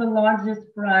has the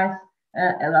largest price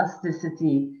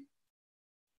elasticity?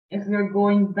 If we're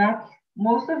going back,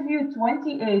 most of you,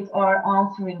 28, are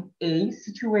answering A.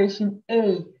 Situation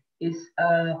A is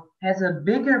has a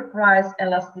bigger price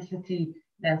elasticity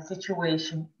than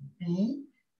situation B.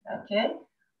 Okay,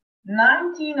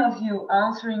 19 of you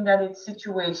answering that it's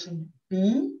situation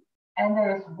B. And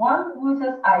there is one who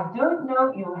says, I don't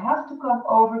know, you have to come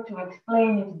over to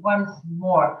explain it once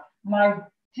more. My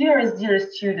dearest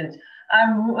students,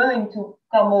 I'm willing to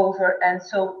come over. And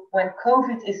so when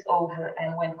COVID is over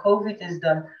and when COVID is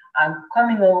done, I'm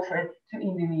coming over to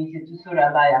Indonesia, to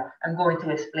Surabaya. I'm going to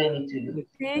explain it to you.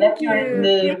 Let your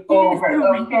name over,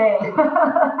 okay?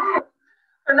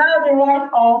 For now, the right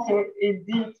answer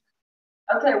indeed.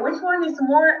 Okay, which one is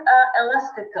more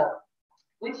elastical?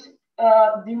 Which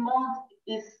demand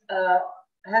is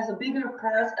has a bigger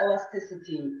price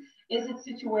elasticity? Is it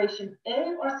situation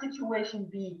A or situation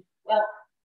B? Well,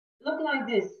 look like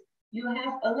this. You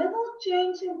have a little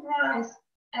change in price,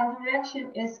 and the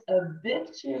reaction is a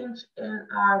big change in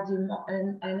our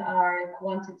demand and our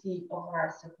quantity of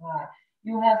our supply.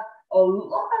 You have a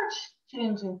large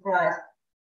change in price,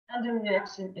 and the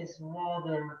reaction is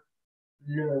rather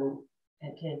low.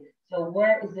 Okay, so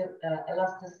where is the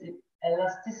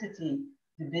elasticity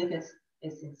the biggest?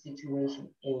 Is in situation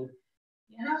A.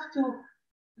 You have to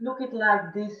look at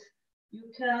like this.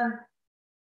 You can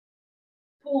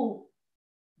pull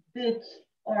big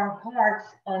or hard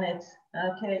on it,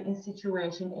 okay, in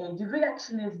situation A. The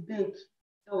reaction is big,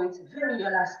 so it's very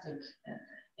elastic.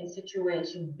 In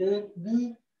situation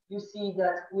B, you see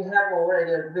that we have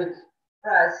already a big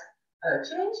price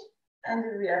change, and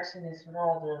the reaction is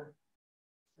rather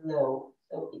low.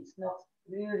 So it's not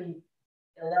really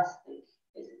elastic.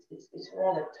 It's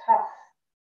rather tough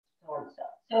towards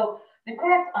us. So the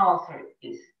correct answer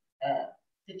is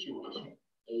situation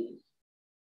A.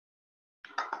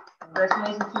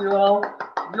 Congratulations to you all.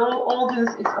 Your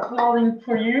audience is applauding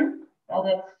for you. Well,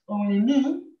 that's only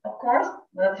me, of course,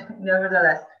 but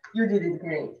nevertheless, you did it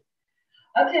great.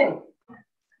 Okay,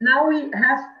 now we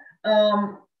have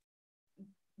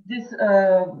this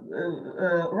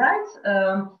right.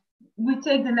 We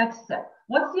take the next step.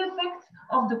 What's the effect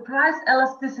of the price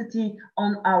elasticity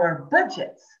on our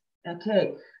budgets?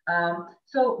 Okay,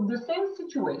 so the same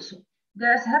situation.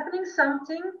 There's happening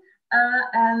something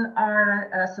and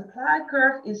our supply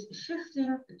curve is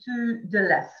shifting to the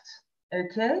left.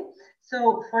 Okay,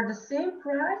 so for the same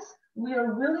price, we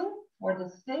are willing,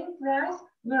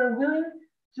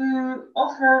 to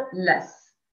offer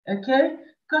less. Okay,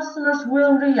 customers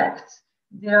will react.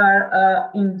 They are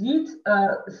indeed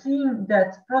seeing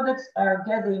that products are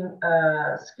getting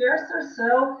scarcer,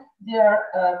 so they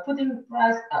are putting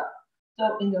price up.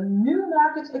 So in the new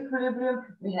market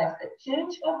equilibrium, we have a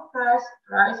change of price.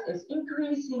 Price is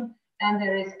increasing, and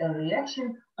there is a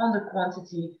reaction on the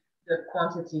quantity. The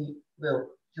quantity will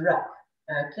drop.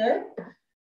 Okay.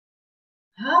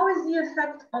 How is the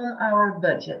effect on our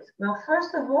budget? Well,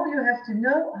 first of all, you have to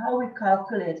know how we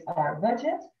calculate our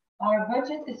budget. Our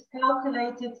budget is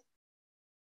calculated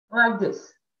like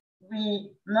this.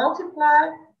 We multiply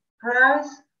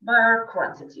price by our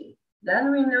quantity.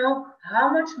 Then we know how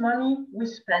much money we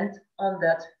spent on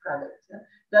that product.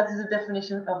 That is the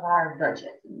definition of our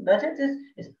budget. Budget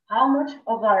is how much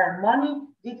of our money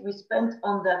did we spend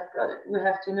on that product. We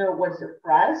have to know what's the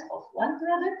price of one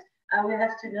product, and we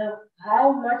have to know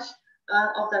how much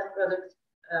of that product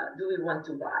do we want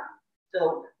to buy.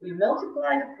 So we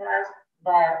multiply the price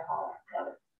by our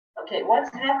product. Okay,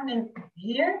 what's happening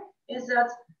here is that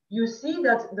you see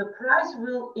that the price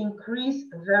will increase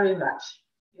very much.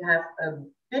 You have a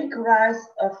big rise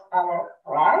of our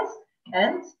price,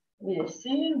 and we are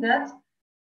seeing that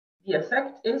the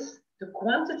effect is the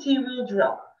quantity will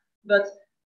drop. But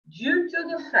due to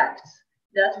the fact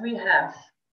that we have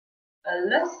a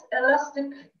less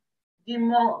elastic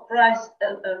demand price,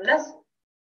 a less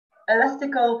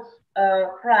elastical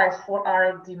price for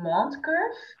our demand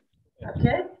curve,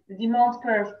 okay, the demand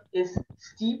curve is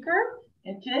steeper,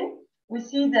 okay, we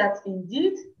see that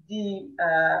indeed the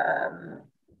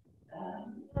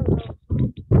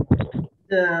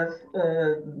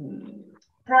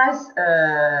price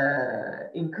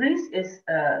increase is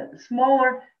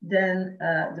smaller than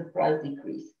the price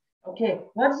decrease. Okay,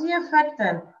 what's the effect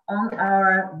then on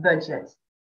our budget?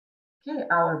 Okay,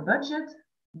 our budget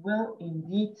will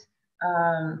indeed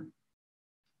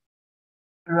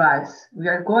rise. We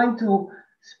are going to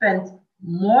spend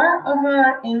more of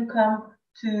our income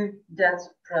to that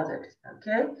product.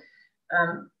 Okay,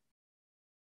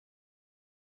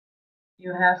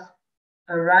 you have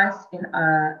a rise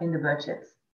in the budget.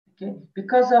 Okay,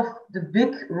 because of the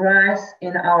big rise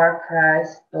in our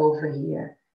price over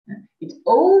here, it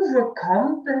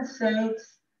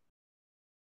overcompensates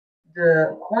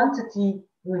the quantity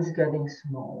who is getting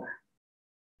smaller.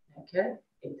 Okay,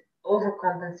 it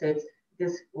overcompensates.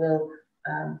 This will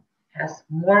has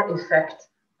more effect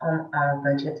on our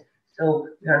budget. So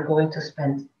we are going to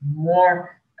spend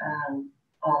more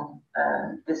on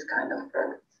this kind of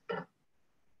product.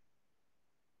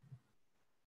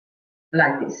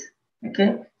 Like this.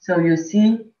 Okay, so you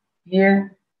see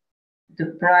here the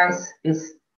price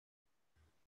is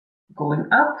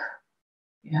going up.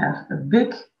 You have a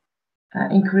big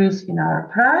increase in our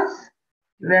price.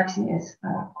 The reaction is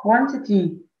our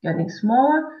quantity getting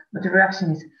smaller, but the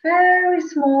reaction is very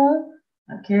small.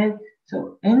 Okay,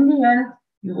 so in the end,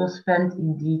 you will spend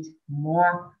indeed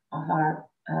more of our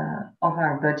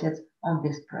budget on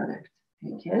this product.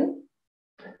 Okay.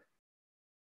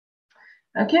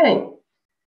 Okay.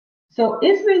 So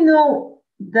if we know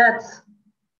that,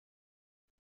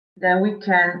 then we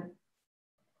can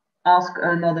ask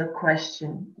another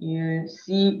question. You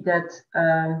see that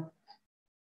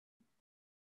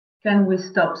can we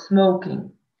stop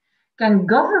smoking? Can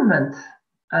government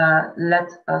let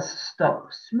us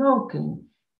stop smoking?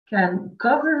 Can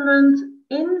government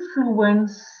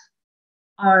influence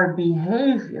our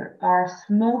behavior, our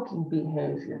smoking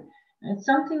behavior? And it's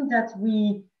something that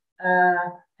we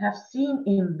have seen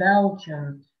in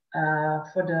Belgium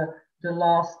for the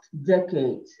last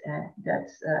decade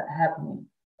that's happening.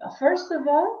 First of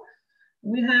all,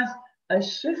 we have a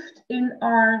shift in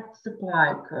our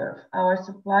supply curve. Our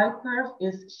supply curve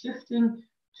is shifting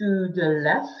to the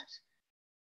left.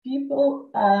 People,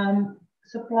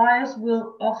 suppliers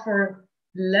will offer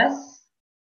less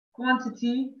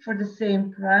quantity for the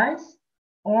same price,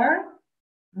 or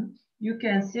you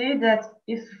can say that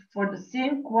if for the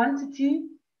same quantity,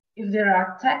 if there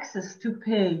are taxes to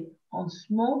pay on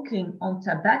smoking, on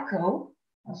tobacco,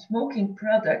 on smoking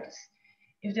products,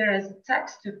 if there is a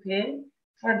tax to pay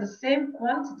for the same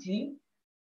quantity,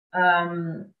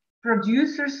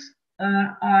 producers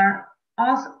are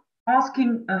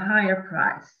asking a higher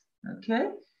price. Okay,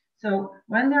 so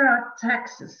when there are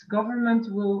taxes, government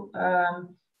will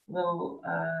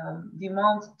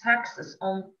demand taxes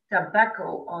on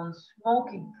tobacco, on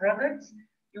smoking products.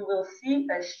 You will see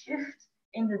a shift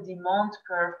in the demand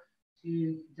curve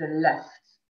to the left.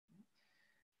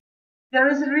 There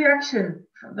is a reaction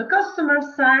from the customer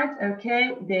side.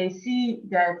 Okay, they see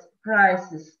that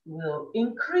prices will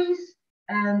increase,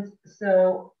 and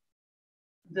so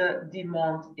the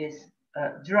demand is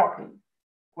dropping.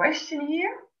 Question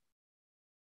here: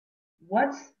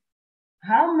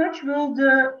 how much will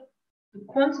the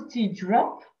quantity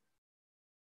drop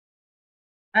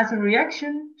as a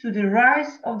reaction to the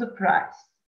rise of the price,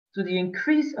 to the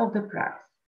increase of the price?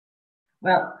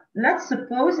 Well, let's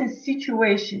suppose in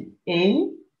situation A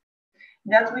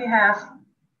that we have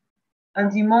a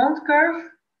demand curve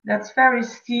that's very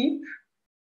steep.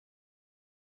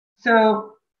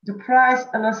 So the price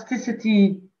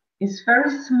elasticity is very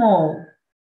small.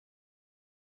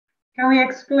 Can we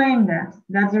explain that?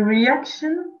 That the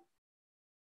reaction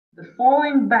the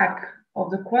falling back of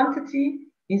the quantity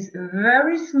is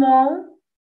very small,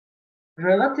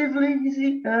 relatively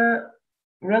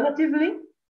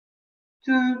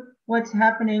to what's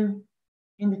happening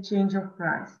in the change of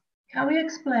price. Can we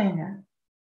explain that?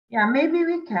 Yeah, maybe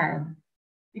we can,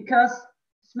 because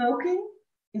smoking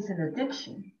is an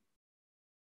addiction.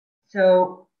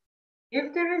 So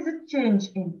if there is a change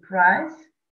in price,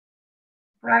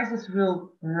 prices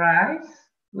will rise,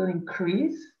 will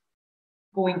increase,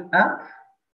 going up.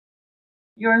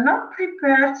 You're not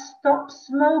prepared to stop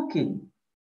smoking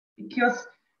because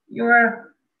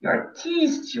you're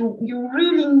teased, you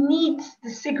really need the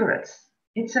cigarettes.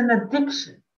 It's an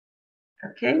addiction.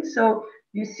 Okay, so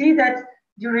you see that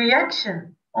the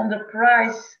reaction on the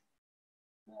price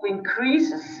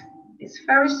increases is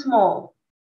very small.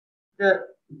 The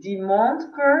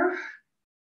demand curve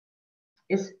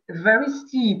is very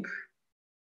steep.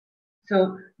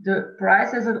 So the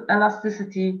price as an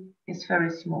elasticity is very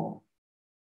small.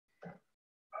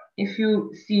 If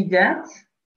you see that,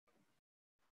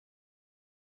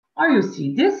 or you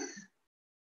see this,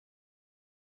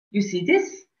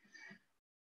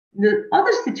 the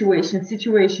other situation,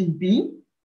 situation B,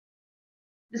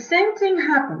 the same thing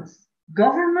happens.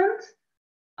 Government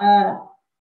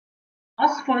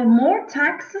asks for more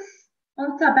taxes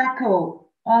on tobacco,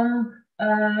 on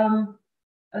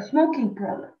smoking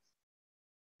products.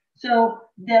 So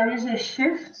there is a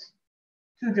shift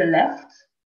to the left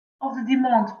of the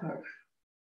demand curve.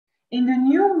 In the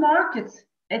new market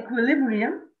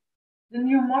equilibrium,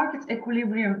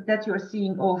 that you're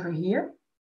seeing over here,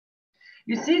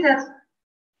 you see that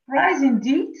price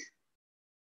indeed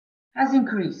has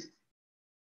increased.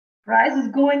 Price is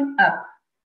going up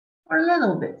for a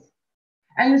little bit.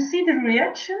 And you see the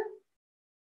reaction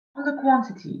on the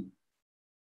quantity.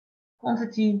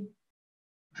 Quantity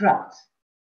dropped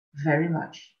very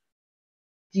much,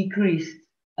 decreased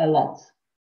a lot.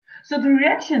 So the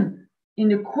reaction in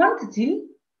the quantity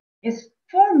is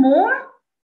far more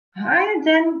higher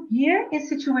than here in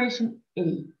situation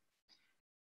A.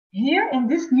 Here in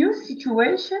this new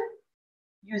situation,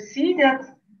 you see that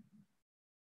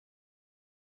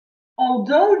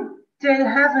although they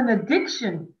have an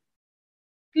addiction,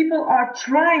 people are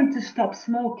trying to stop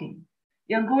smoking.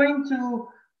 They're going to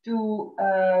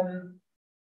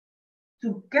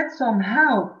get some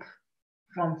help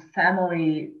from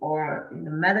family or in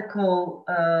the medical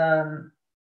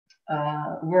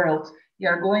world. You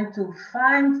are going to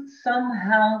find some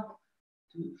help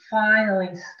to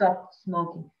finally stop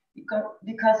smoking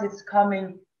because it's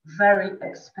coming very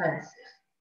expensive.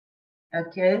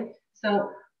 Okay,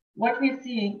 so what we're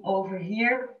seeing over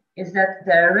here is that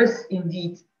there is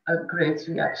indeed a great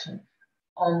reaction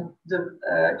on the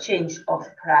change of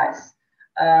price.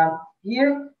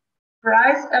 Here,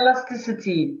 price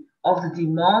elasticity of the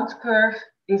demand curve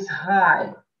is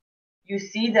high. You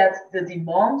see that the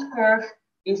demand curve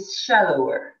is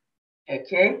shallower.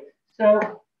 Okay, so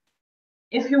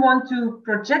if you want to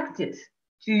project it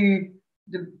to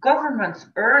the government's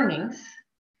earnings,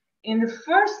 in the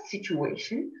first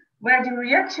situation, where the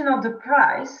reaction of the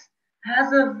price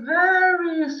has a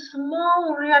very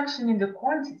small reaction in the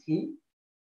quantity,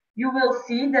 you will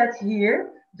see that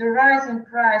here the rise in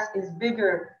price is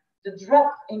bigger, the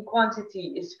drop in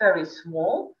quantity is very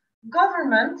small.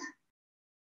 Government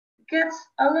gets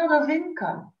a lot of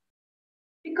income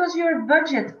because your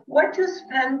budget, what you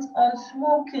spend on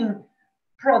smoking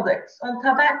products, on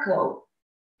tobacco,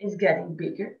 is getting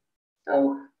bigger.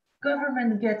 So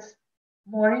government gets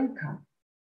more income.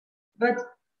 But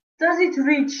does it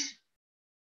reach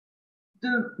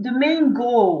the main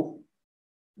goal?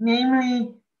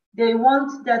 Namely, they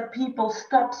want that people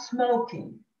stop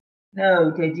smoking.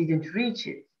 No, they didn't reach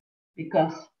it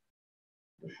because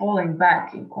the falling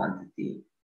back in quantity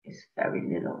is very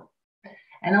little.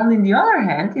 And on the other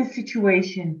hand, in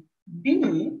situation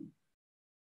B,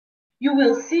 you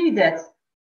will see that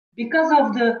because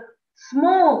of the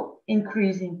small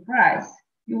increase in price,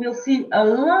 you will see a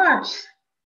large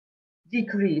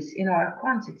decrease in our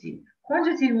quantity.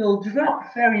 Quantity will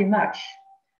drop very much.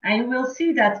 And you will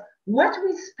see that what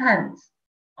we spend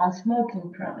on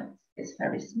smoking products is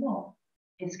very small.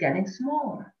 It's getting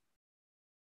smaller.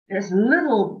 There's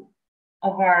little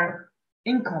of our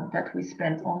income that we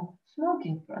spend on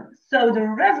smoking products. So the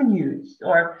revenues,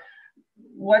 or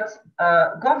what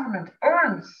government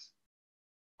earns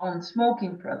on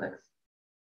smoking products,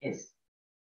 is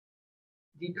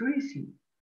decreasing.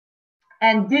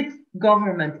 And did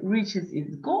government reach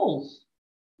its goals?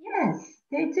 Yes,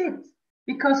 they did,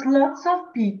 because lots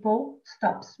of people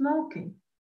stopped smoking.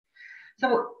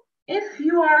 So if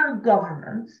you are a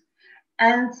government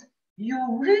and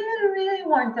you really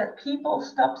want that people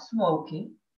stop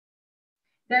smoking,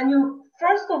 then you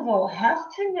first of all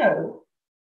have to know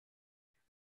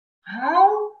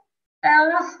how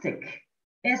elastic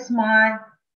is my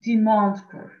demand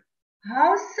curve.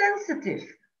 How sensitive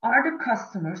are the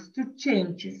customers to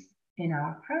changes in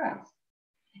our price?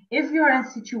 If you're in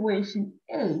situation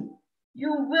A,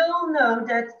 you will know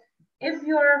that if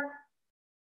you're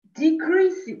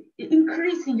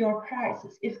increasing your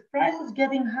prices, if prices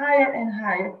getting higher and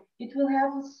higher, it will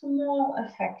have a small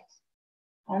effect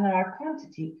on our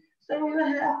quantity. So you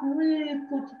have really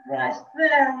put the price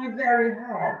very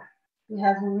high to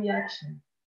have a reaction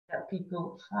that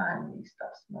people finally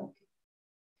stop smoking.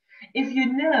 If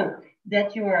you know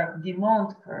that your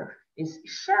demand curve is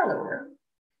shallower,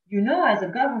 you know as a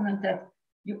government that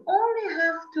you only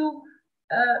have to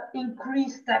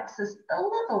increase taxes a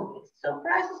little bit. So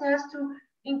prices has to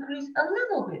increase a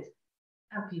little bit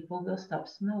and people will stop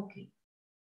smoking.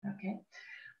 Okay.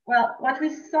 Well, what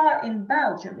we saw in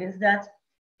Belgium is that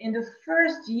in the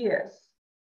first years,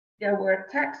 there were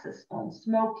taxes on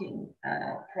smoking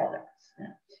products.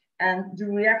 And the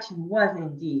reaction was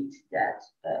indeed that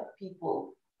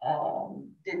people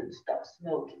didn't stop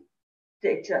smoking.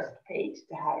 They just paid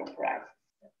the higher prices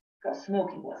because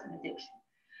smoking was an addiction.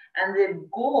 And the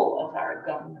goal of our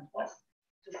government was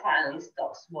to finally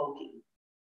stop smoking,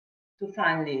 to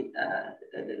finally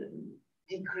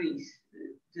decrease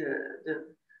the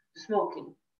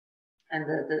smoking and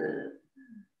the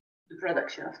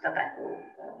production of tobacco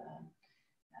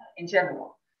in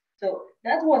general. So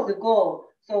that was the goal.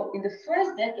 So in the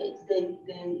first decades, they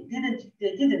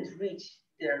didn't reach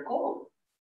their goal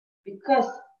because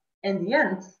in the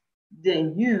end, they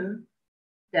knew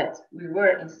that we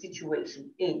were in situation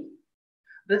A.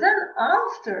 But then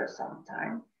after some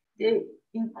time, they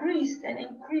increased and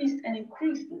increased and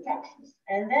increased the taxes.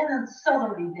 And then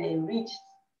suddenly they reached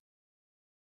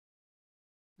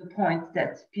the point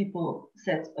that people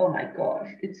said, oh my gosh,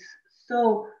 it's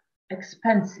so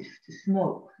expensive to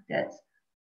smoke that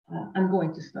I'm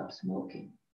going to stop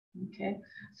smoking. Okay,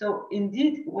 so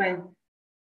indeed, when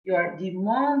your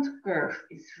demand curve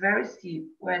is very steep,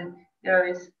 when there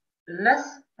is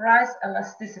less price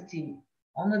elasticity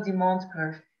on the demand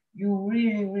curve, you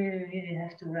really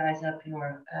have to rise up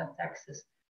your taxes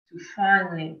to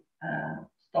finally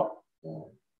stop,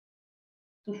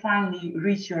 to finally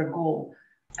reach your goal.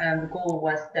 And the goal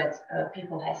was that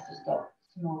people have to stop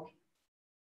smoking.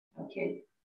 Okay,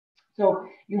 so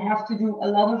you have to do a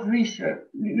lot of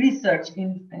research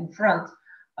in front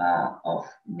of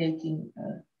making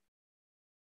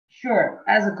sure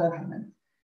as a government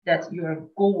that your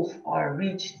goals are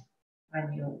reached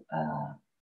when you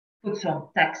put some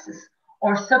taxes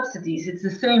or subsidies. It's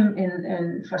the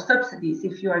same for subsidies.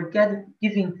 If you are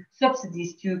giving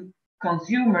subsidies to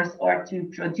consumers or to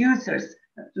producers,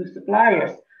 to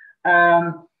suppliers,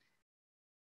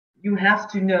 you have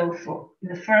to know in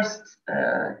the first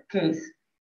case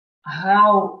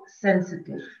how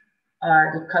sensitive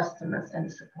are the customers and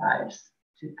the suppliers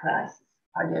to prices.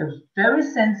 Are they very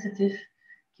sensitive?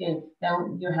 Okay,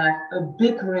 then you have a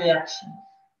big reaction.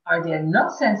 Are they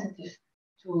not sensitive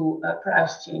to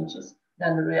price changes?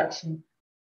 Then the reaction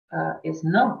is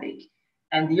not big.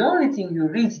 And the only thing you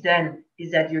reach then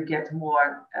is that you get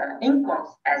more incomes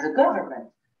as a government.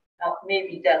 Now,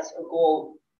 maybe that's a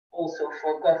goal also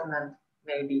for government,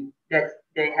 maybe that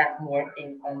they have more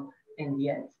income in the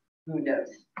end. Who knows?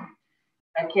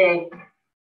 Okay.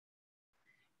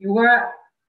 You were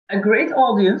a great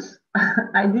audience.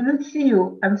 I didn't see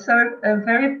you. I'm sorry. I'm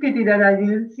very pity that I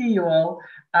didn't see you all.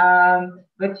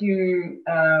 But you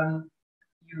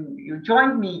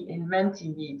joined me in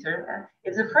Mentimeter.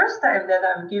 It's the first time that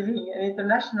I'm giving an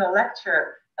international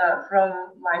lecture from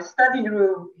my study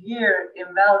room here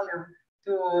in Belgium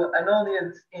to an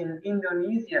audience in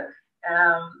Indonesia.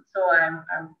 So I'm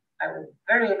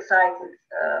very excited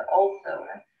also.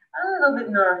 I'm a little bit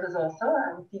nervous also.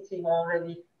 I'm teaching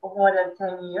already for more than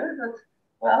 10 years, but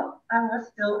well, I was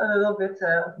still a little bit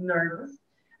nervous.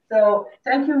 So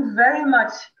thank you very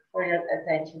much for your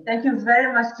attention. Thank you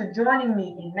very much for joining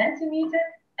me in Mentimeter.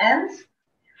 And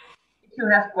if you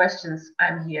have questions,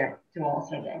 I'm here to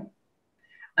answer them.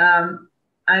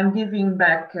 I'm giving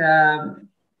back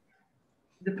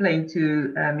the plane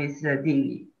to Ms.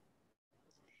 Devi.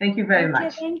 Thank you very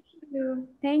much. Thank you.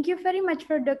 Thank you very much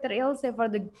for Dr. Ilse for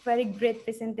the very great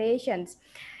presentations.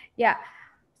 Yeah,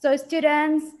 so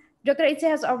students, Dr. Ilse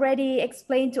has already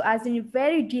explained to us in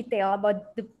very detail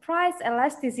about the price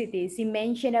elasticity. She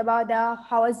mentioned about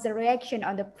how is the reaction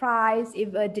on the price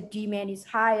if the demand is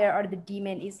higher or the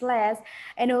demand is less.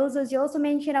 And also she also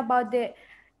mentioned about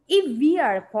if we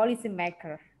are a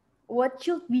policymaker, what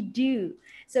should we do?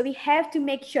 So we have to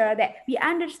make sure that we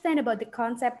understand about the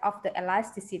concept of the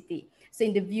elasticity. So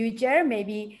in the future,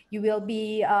 maybe you will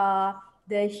be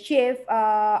the chief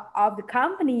of the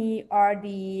company or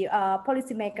the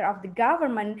policymaker of the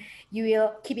government. You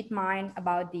will keep in mind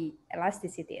about the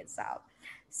elasticity itself.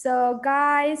 So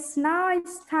guys, now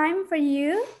it's time for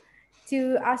you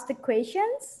to ask the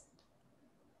questions.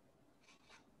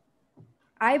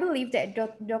 I believe that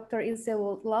Dr. Ilse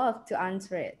would love to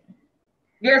answer it.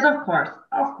 Yes, of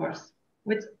course,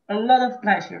 with a lot of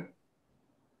pleasure.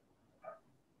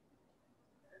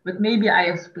 But maybe I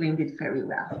explained it very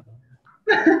well.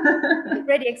 You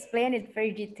already explained it very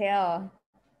detailed.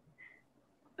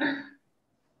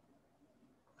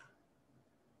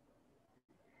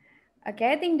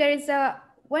 Okay, I think there is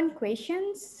one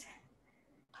questions.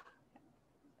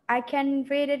 I can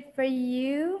read it for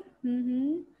you.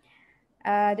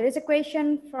 There is a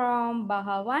question from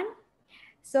Bahawan.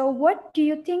 So what do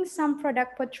you think some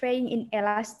product portraying in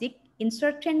elastic in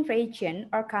certain region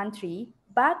or country,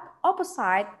 but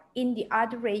opposite in the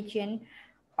other region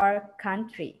or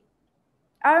country?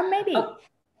 Or maybe,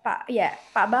 Pak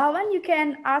Bahawan, you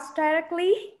can ask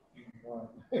directly.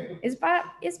 Is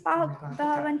Pak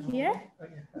Bahawan here?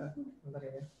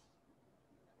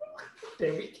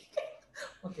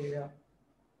 Okay, yeah.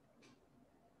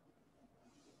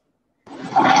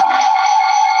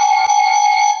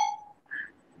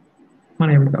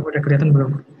 Mana ya buka? Udah kelihatan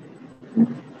belum?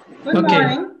 Good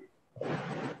morning.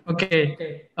 Okay.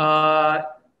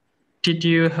 Did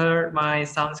you hear my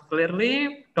sounds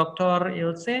clearly, Dr.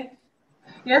 Ilse?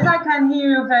 Yes, I can hear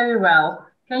you very well.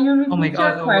 Can you repeat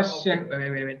your question?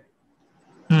 Wait.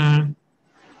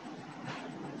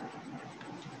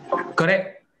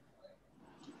 Correct.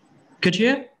 Could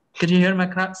you hear my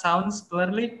sounds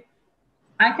clearly?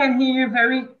 I can hear you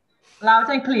very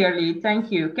loud and clearly. Thank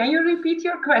you. Can you repeat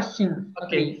your question,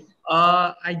 please?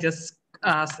 I just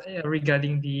asked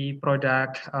regarding the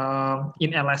product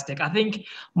in Elastic. I think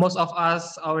most of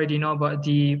us already know about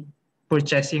the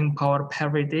purchasing power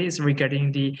parity is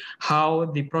regarding the how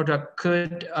the product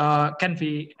can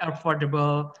be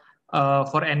affordable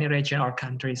for any region or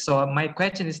country. So my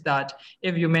question is that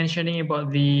if you're mentioning about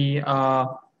the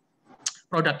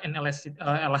product in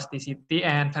elasticity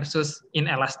and versus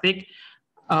inelastic,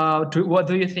 what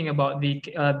do you think about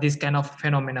this kind of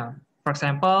phenomena? For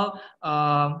example,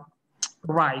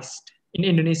 rice. In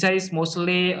Indonesia is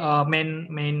mostly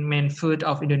main food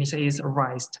of Indonesia is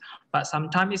rice, but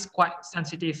sometimes it's quite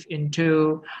sensitive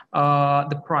into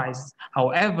the price.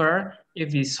 However,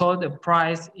 if we saw the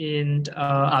price in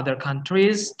other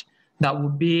countries, that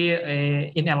would be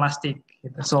inelastic.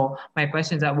 So my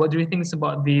question is that what do you think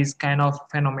about this kind of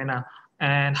phenomena,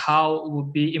 and how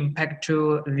would be impact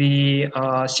to the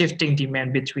shifting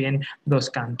demand between those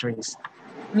countries?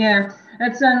 Yeah,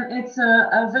 it's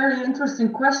a very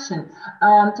interesting question.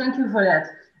 Thank you for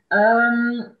that.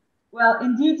 Well,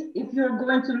 indeed, if you're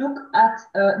going to look at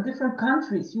different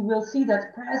countries, you will see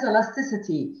that price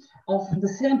elasticity of the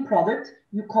same product,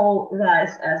 you call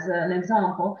rice as an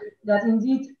example, that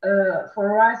indeed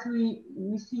for rice we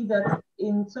see that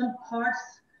in some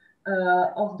parts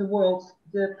of the world,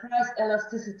 the price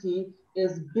elasticity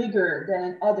is bigger than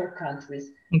in other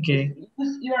countries. Okay.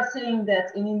 You are saying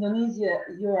that in Indonesia,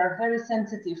 you are very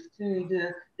sensitive to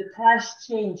the price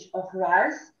change of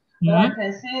rice. Well, I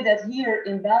can say that here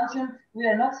in Belgium, we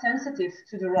are not sensitive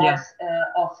to the rise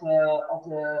of the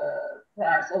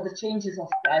price, or the changes of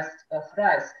price of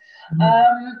rice.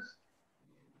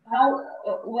 How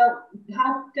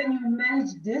can you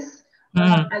manage this?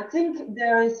 I think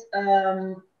there's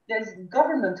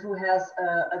government who has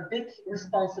a big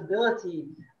responsibility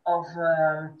of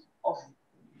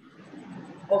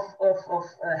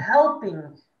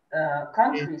helping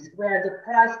countries where the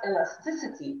price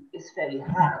elasticity is very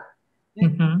high.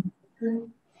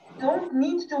 You don't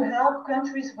need to help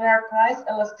countries where price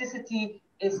elasticity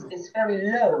is very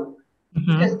low,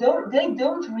 because they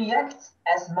don't react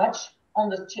as much on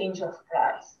the change of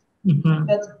price.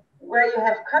 But where you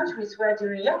have countries where the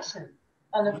reaction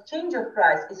on the change of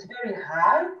price is very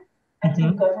high, I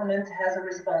think government has a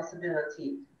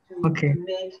responsibility to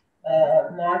make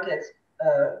markets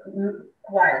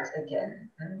quiet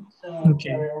again. So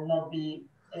there will not be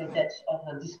that of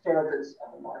a disturbance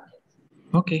on the market.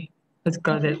 Okay, let's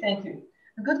got it. Thank you.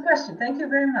 A good question. Thank you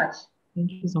very much.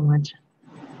 Thank you so much.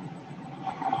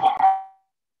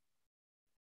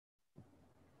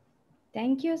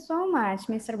 Thank you so much,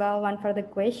 Mr. Balwan, for the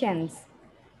questions.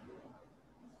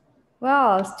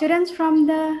 Well, students from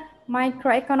the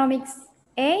microeconomics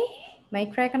A,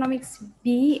 microeconomics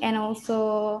B, and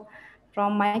also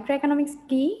from microeconomics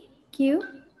Q.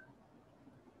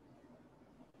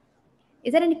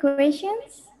 Is there any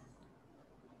questions?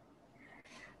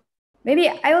 Maybe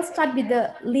I will start with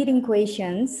the leading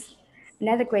questions.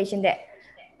 Another question that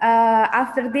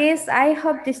after this, I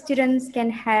hope the students can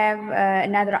have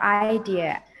another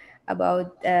idea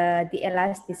about the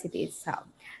elasticity itself.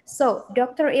 So,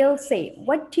 Dr. Ilse,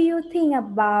 what do you think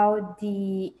about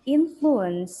the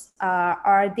influence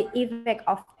or the effect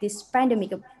of this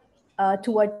pandemic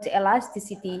towards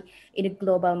elasticity in the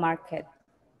global market?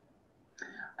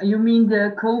 You mean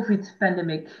the COVID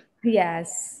pandemic?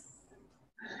 Yes.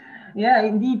 Yeah,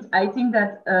 indeed. I think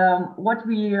that what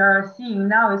we are seeing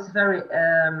now is very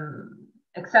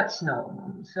exceptional.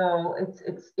 So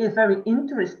it's very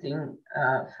interesting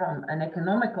from an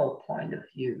economical point of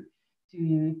view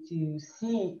to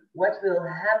see what will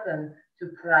happen to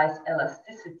price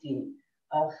elasticity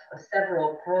of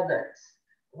several products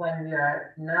when we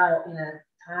are now in a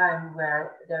time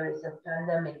where there is a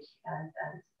pandemic and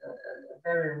a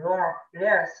very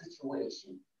rare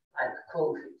situation like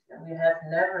COVID. And we have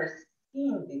never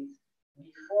seen this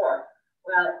before.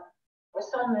 Well, for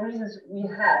some reasons we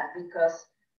have, because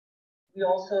we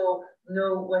also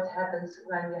know what happens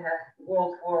when we have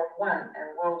World War One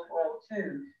and World War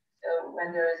Two. So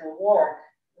when there is a war,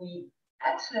 we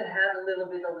actually have a little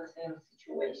bit of the same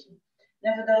situation.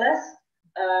 Nevertheless,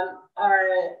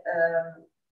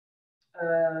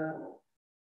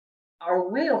 our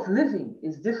way of living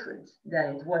is different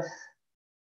than it was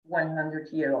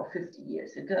 100 years or 50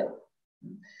 years ago.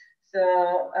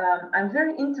 So I'm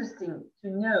very interested to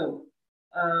know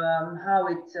how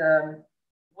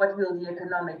what will the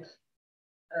economic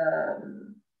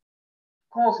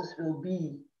causes will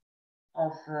be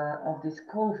of this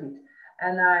COVID.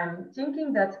 And I'm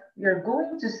thinking that we are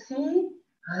going to see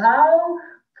how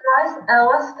price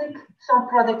elastic some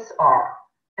products are.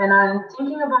 And I'm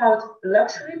thinking about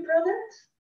luxury products.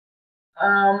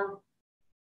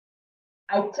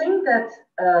 I think that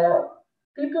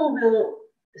people will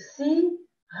see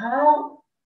how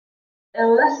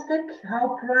elastic,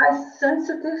 how price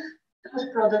sensitive those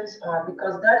products are,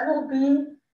 because that will be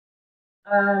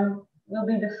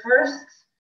the first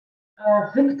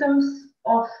victims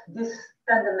of this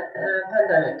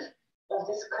pandemic, of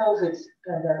this COVID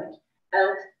pandemic.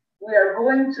 And we are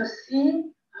going to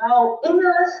see how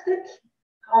inelastic,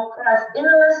 how price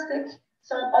inelastic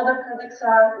some other products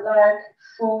are, like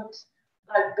food,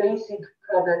 like basic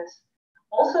products.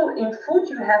 Also in food,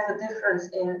 you have a difference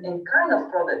in kind of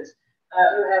products.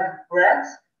 You have bread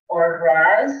or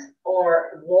rice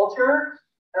or water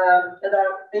that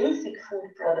are basic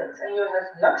food products, and you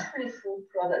have luxury food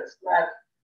products like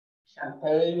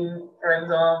champagne, for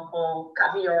example,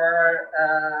 caviar,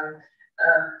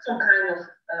 some kind of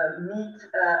meat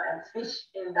and fish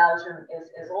in Belgium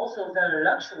is also very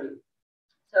luxury.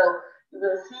 So you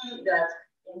will see that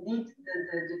indeed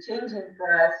the change in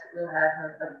price will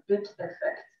have a big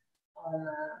effect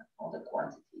on the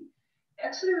quantity.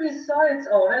 Actually, we saw it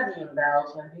already in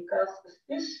Belgium, because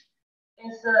fish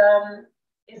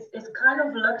is kind of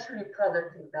a luxury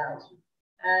product in Belgium.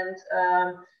 And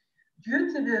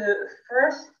due to the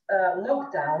first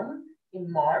lockdown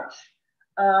in March,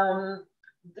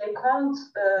 they can't,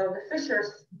 the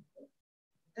fishers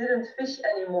didn't fish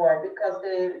anymore, because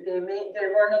they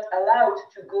were not allowed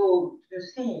to go to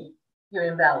sea here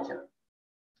in Belgium.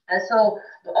 And so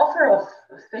the offer of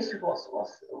fish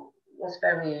was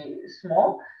very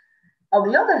small. On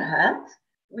the other hand,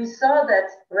 we saw that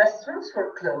restaurants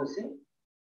were closing.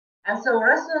 And so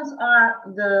restaurants are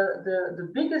the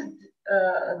biggest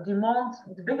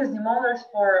demanders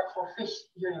for fish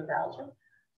here in Belgium.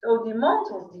 So demand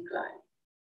was declining.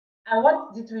 And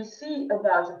what did we see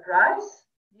about the price?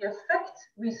 The effect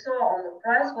we saw on the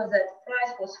price was that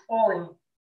price was falling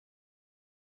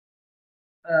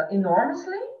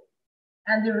enormously,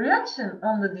 and the reaction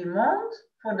on the demand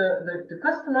for the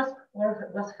customers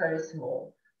was very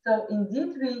small. So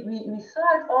indeed, we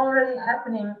saw it already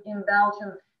happening in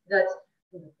Belgium, that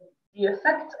the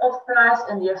effect of price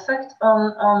and the effect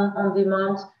on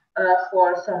demand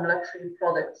for some luxury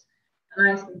products.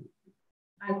 And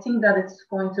I think that it's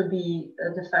going to be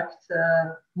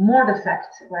more the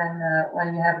fact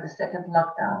when you have the second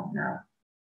lockdown now.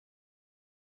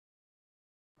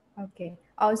 Okay.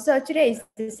 Also, today is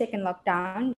the second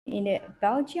lockdown in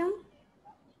Belgium.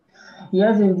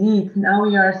 Yes, indeed. Now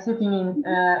we are sitting in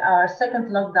our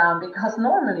second lockdown, because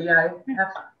normally I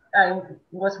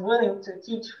was willing to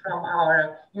teach from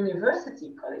our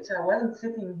university college. I wasn't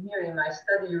sitting here in my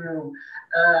study room,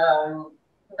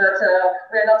 but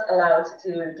we're not allowed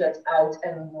to get out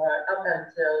anymore up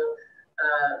until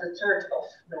the 3rd of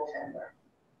November.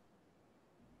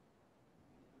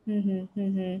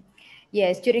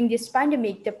 yes, during this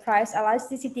pandemic, the price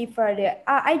elasticity for the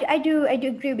I do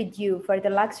agree with you. For the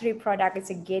luxury product, it's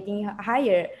getting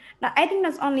higher. Now, I think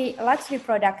not only luxury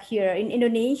product here in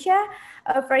Indonesia.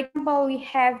 For example, we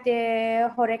have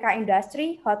the Horeca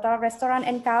industry, hotel, restaurant,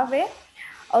 and cafe.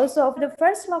 Also, for the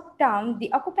first lockdown,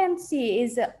 the occupancy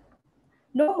is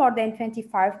no more than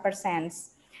 25%.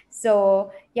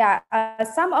 So yeah,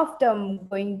 some of them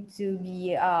going to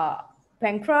be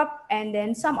bankrupt, and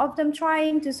then some of them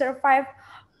trying to survive,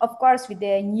 of course, with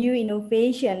the new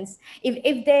innovations.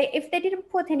 If they didn't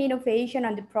put any innovation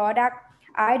on the product,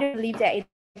 I do believe that it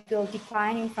will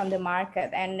declining from the market.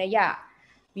 And yeah,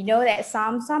 we know that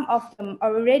some of them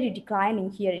are already declining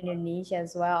here in Indonesia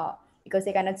as well, because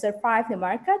they cannot survive the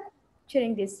market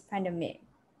during this pandemic.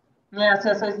 Yes,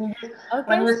 yes, yes, indeed. When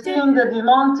Okay, we're seeing the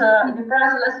demand, the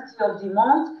price elasticity of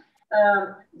demand,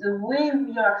 the way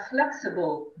we are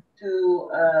flexible to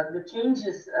the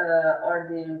changes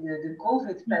or the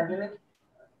COVID pandemic,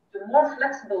 the more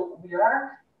flexible we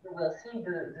are, you will see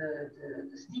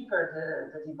the steeper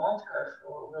the demand curve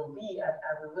will be, and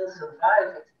we will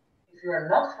survive it. If you are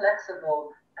not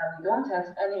flexible and we don't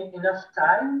have enough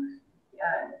time,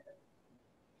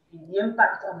 the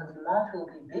impact on the demand will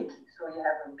be big. So you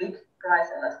have a big price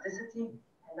elasticity,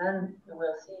 and then you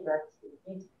will see that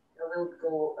indeed there will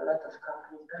go a lot of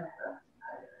companies bankrupt.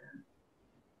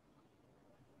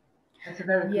 That's a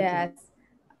very good thing.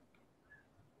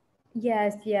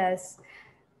 Yes,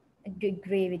 I do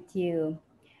agree with you.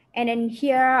 And then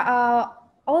here,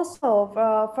 also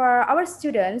for our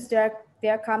students,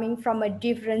 they're coming from a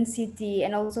different city,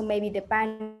 and also maybe the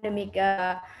pandemic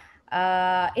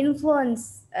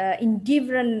influence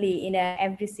indifferently in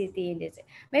every city. In this,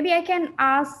 maybe I can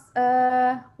ask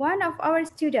one of our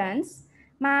students,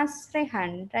 Mas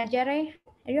Rehan, Raja Rehan,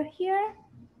 are you here?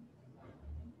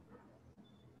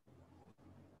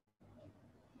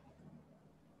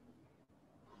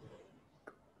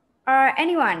 Or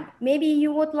anyone, maybe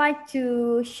you would like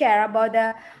to share about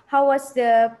the how was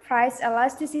the price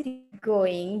elasticity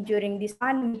going during this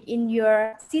pandemic in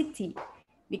your city?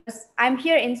 Because I'm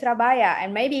here in Surabaya,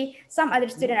 and maybe some other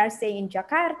students are staying in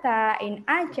Jakarta, in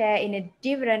Aceh, in a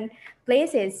different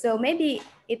places. So maybe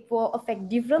it will affect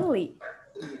differently.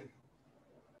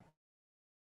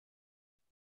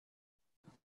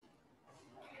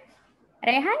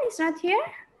 Rehan is not here.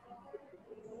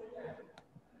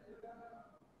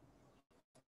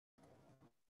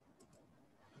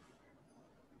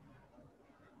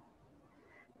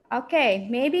 Okay,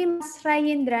 maybe Mas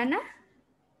Rayendrana.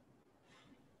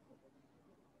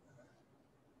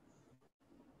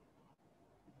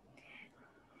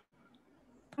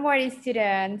 Don't worry,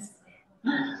 students.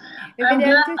 Maybe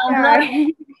they're too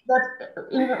shy. That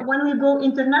when we go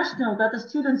international, that the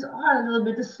students are a little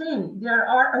bit the same. They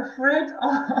are afraid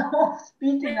of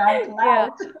speaking out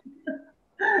loud.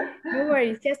 No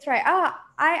worries, just try.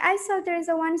 I saw there's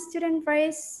a one student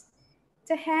raise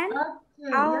the hand.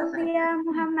 Okay, Aulia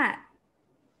Muhammad.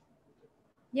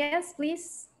 Yes,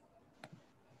 please.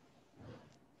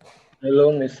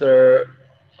 Hello, Mr.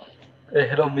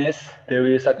 Hello, Miss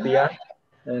Dewi Saktia,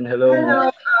 and hello, Hello,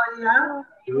 Miss Aulia.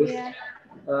 Yus.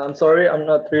 I'm sorry, I'm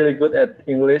not really good at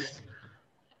English.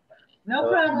 No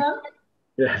problem.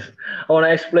 Yes, I want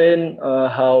to explain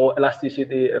how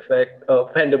elasticity affect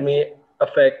pandemic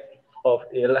effect of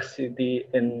elasticity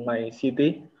in my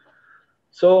city.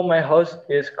 So my house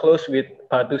is close with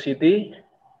Batu City.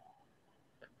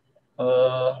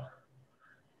 Uh,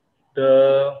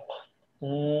 the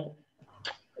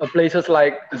places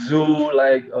like zoo,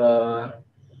 like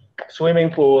swimming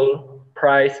pool,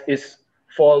 price is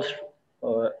false,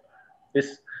 uh,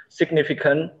 is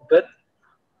significant, but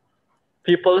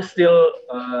people still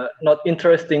not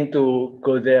interesting to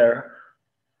go there.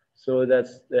 So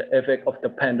that's the effect of the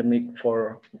pandemic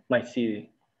for my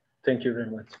city. Thank you very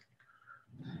much.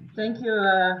 Thank you,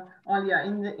 Alia.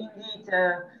 Indeed,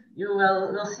 you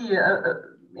will see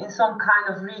in some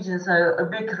kind of regions a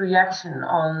big reaction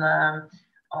on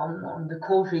the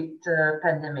COVID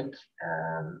pandemic,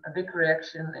 a big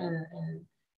reaction in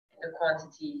the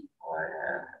quantity or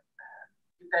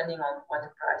depending on what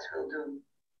the price will do.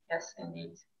 Yes,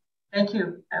 indeed. Thank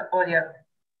you, Alia.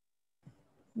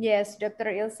 Yes, Dr.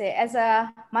 Ilse. As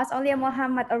Mas Aulia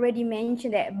Muhammad already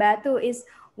mentioned, that Batu is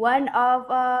one of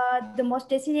the most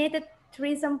designated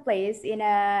tourism place in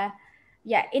a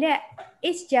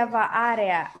East Java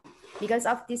area. Because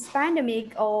of this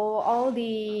pandemic, all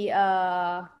the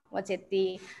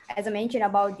as I mentioned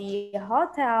about the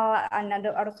hotel and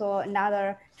also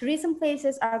another tourism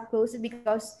places are closed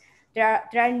because there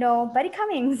are nobody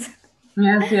coming.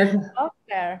 Yes, yes.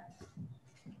 There.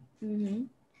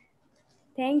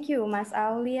 Thank you, Mas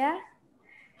Aulia.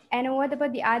 And what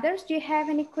about the others? Do you have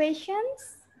any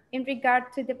questions in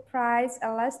regard to the price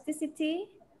elasticity?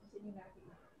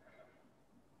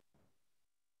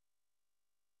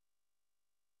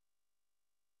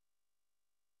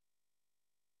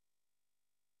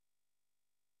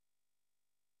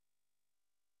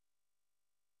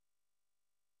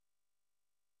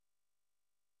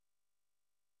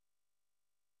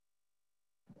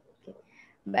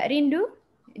 Mbak Rindu,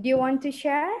 do you want to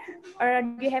share or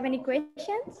do you have any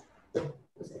questions?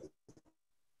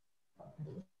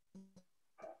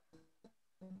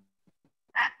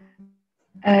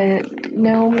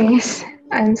 No, miss.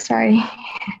 I'm sorry.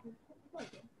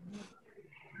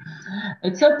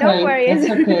 It's okay. Don't worry. It's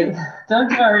okay.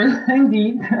 Don't worry,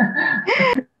 indeed.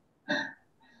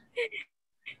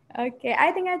 Okay,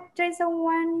 I think there's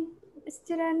one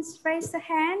students raise a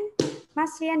hand.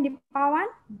 Masrian Dipawan.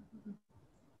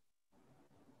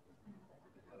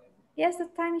 Yes, the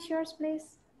time is yours,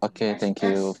 please. Okay, thank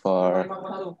you for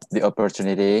the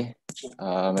opportunity.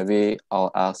 Maybe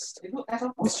I'll ask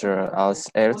Mr.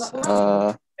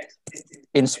 Aerts.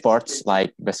 In sports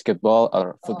like basketball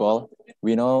or football,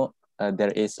 we know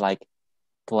there is like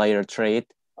player trade,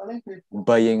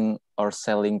 buying or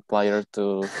selling player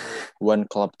to one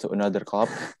club to another club.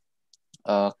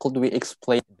 Could we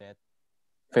explain that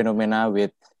phenomena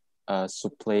with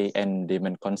supply and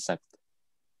demand concept?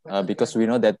 Because we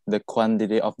know that the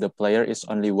quantity of the player is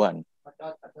only one.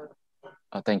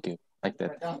 Thank you. Like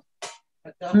that.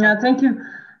 Yeah, thank you.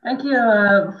 Thank you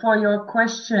for your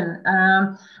question.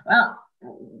 Well,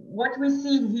 what we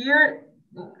see here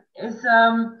is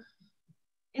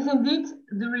indeed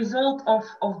the result of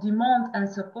demand and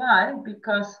supply,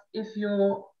 because if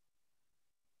you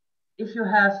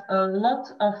have a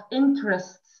lot of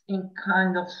interests in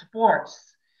kind of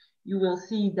sports, you will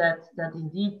see that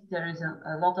indeed there is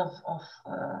a lot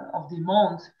of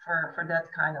demand for that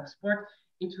kind of sport.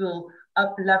 It will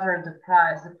up lever the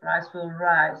price will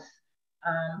rise.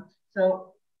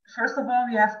 So first of all,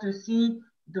 we have to see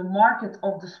the market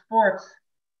of the sports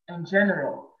in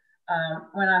general.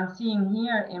 When I'm seeing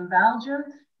here in Belgium,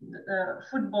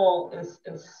 football is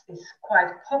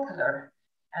quite popular.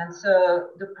 And so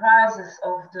the prices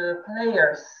of the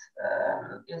players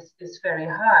is very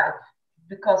high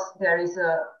because there is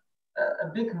a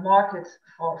big market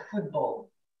for football.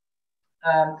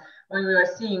 When we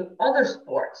are seeing other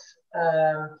sports,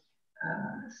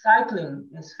 cycling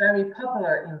is very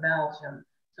popular in Belgium.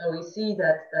 So we see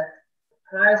that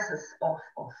prices of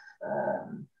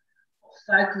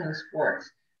cycling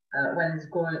sports when it's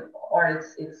going, or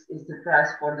it's the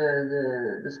price for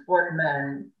the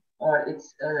sportman, or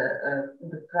it's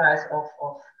the price of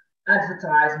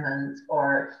advertisement,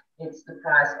 or it's the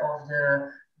price of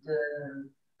the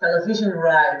television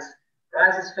rights.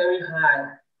 Price is very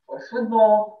high for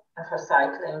football and for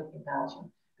cycling in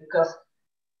Belgium because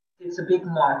it's a big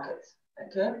market.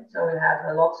 Okay, so we have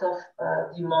a lot of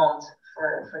demand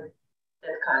for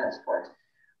that kind of sport.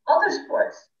 Other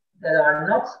sports that are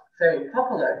not very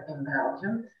popular in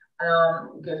Belgium,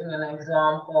 giving an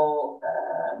example,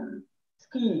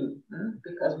 skiing,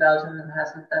 because Belgium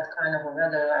has that kind of a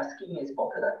weather where skiing is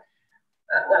popular.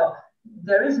 Well,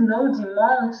 there is no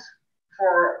demand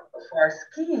for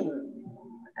skiing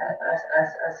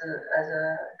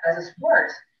as a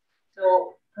sport.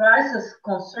 So prices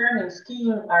concerning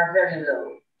skiing are very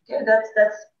low. Okay,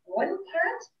 that's one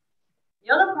part.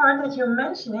 The other part that you're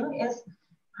mentioning is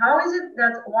how is it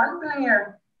that one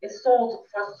player is sold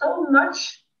for so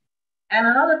much and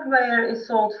another player is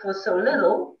sold for so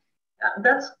little?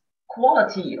 That's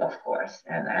quality, of course,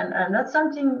 and that's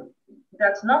something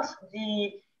that's not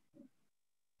the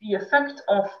effect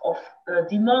of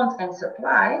demand and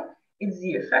supply. It's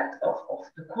the effect of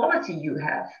the quality you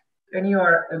have. When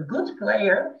you're a good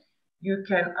player, you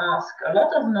can ask a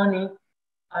lot of money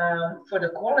for the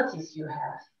qualities you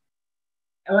have.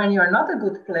 And when you're not a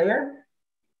good player,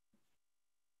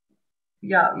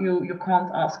 yeah, you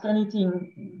can't ask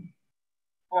anything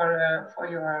for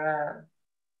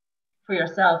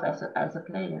yourself as a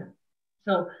player.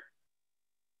 So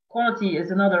quality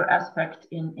is another aspect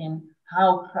in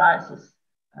how prices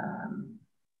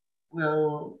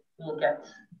will get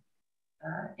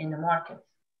in the market.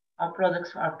 How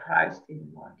products are priced in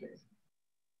the market.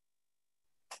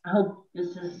 I hope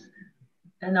this is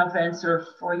enough answer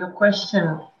for your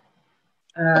question.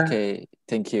 Okay,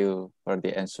 thank you for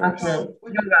the answers. Okay,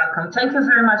 you're welcome. Thank you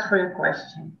very much for your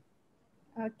question.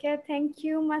 Okay, thank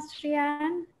you, Mas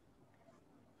Rian.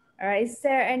 Is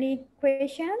there any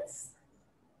questions?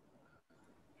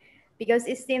 Because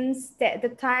it seems that the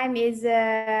time is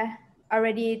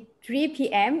already 3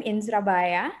 p.m. in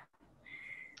Surabaya.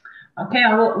 Okay,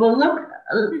 I will look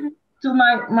to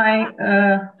my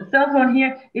cell phone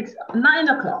here. It's 9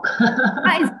 o'clock.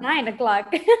 It's 9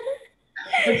 o'clock.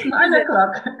 It's 9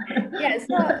 o'clock. Yeah,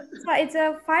 so it's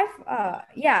a 5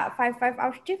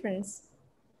 hours difference,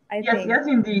 I think. Yes,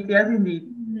 indeed. Yes, indeed.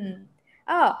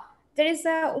 Oh, there is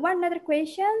one other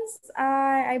questions.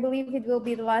 I believe it will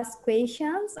be the last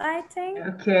questions, I think.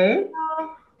 Okay.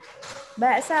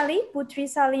 Mbak Sali, Putri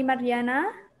Sali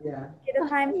Mardiana. Yeah. The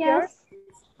time is Yes. yours.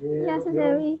 Yes,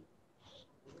 Dewi.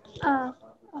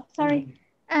 Sorry.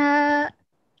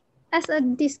 As I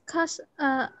discussed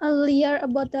earlier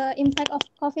about the impact of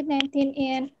COVID-19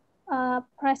 in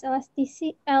price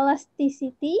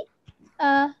elasticity,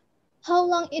 how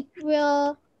long it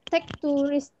will take to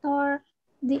restore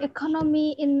the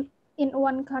economy in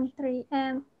one country,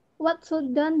 and what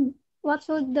should done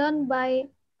by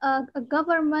a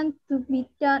government to be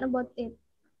done about it?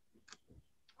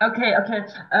 Okay.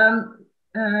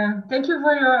 Thank you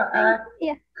for your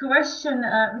question.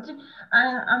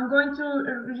 I'm going to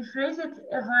rephrase it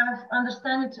if I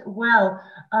understand it well.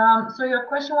 So your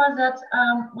question was that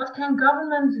what can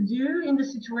government do in the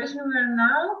situation we are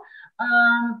now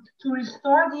to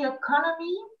restore the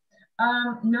economy,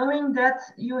 knowing that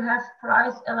you have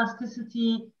price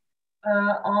elasticity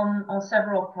on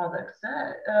several products?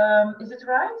 Is it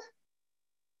right?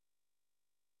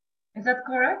 Is that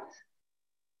correct?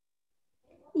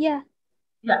 Yeah.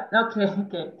 Yeah,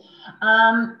 okay.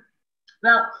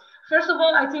 Well, first of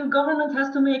all, I think government has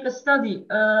to make a study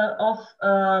of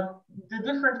the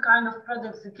different kind of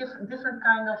products, the different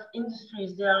kind of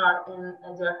industries there are in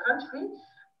their country,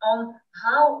 on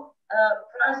how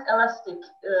price elastic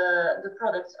the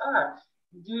products are.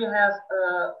 Do you have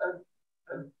a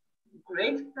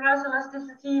great price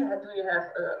elasticity? Do you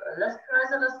have a less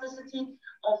price elasticity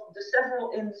of the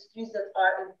several industries that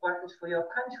are important for your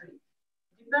country?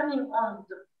 Depending on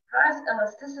the price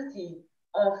elasticity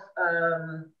of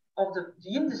the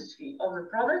industry, of the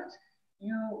product,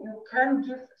 you can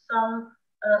give some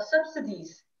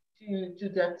subsidies to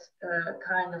that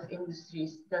kind of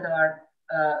industries that are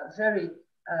very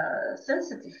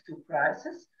sensitive to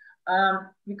prices.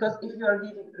 Because if you are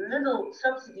giving little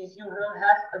subsidies, you will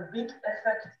have a big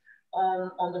effect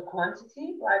on the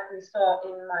quantity, like we saw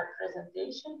in my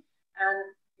presentation,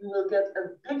 and you will get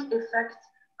a big effect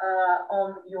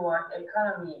on your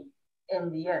economy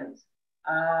in the end.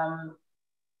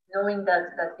 Knowing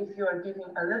that if you are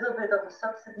giving a little bit of a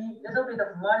subsidy, a little bit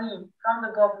of money from the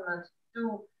government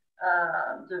to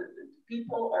the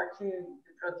people or to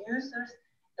the producers,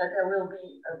 that there will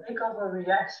be a big of a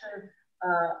reaction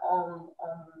on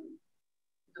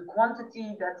the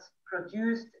quantity that's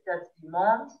produced, that's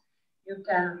demand. You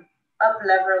can up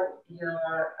level your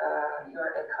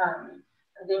economy.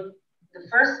 I think the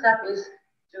first step is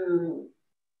to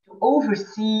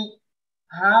oversee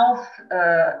how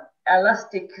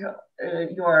elastic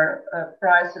your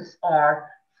prices are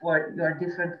for your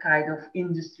different kind of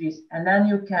industries. And then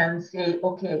you can say,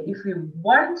 okay, if we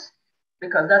want,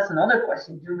 because that's another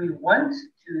question, do we want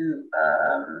to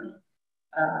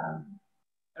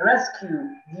rescue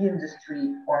the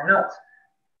industry or not?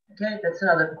 Okay, that's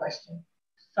another question.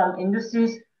 Some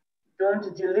industries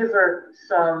don't deliver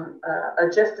some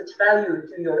adjusted value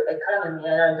to your economy,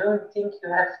 and I don't think you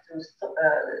have to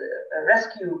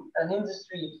rescue an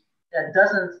industry that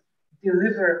doesn't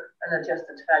deliver an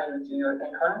adjusted value to your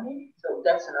economy. So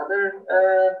that's another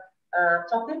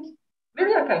topic.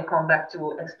 Maybe I can come back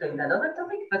to explain that other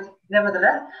topic, but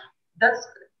nevertheless, that's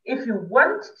if you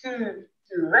want to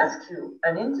rescue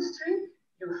an industry,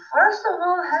 you first of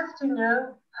all have to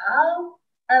know how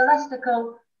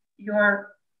elastical your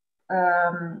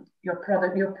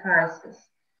product, your prices.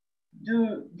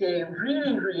 Do they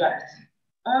really react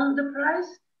on the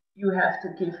price? You have to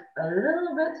give a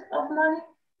little bit of money.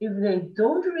 If they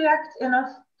don't react enough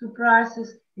to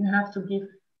prices, you have to give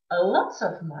a lots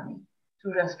of money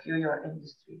to rescue your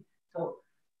industry. So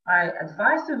my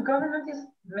advice to the government is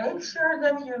make sure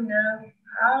that you know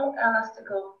how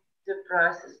elastical the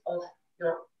prices of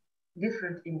your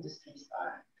different industries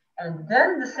are. And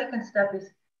then the second step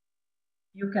is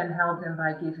you can help them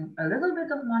by giving a little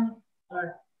bit of money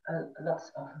or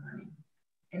lots of money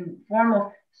in form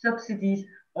of subsidies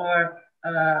or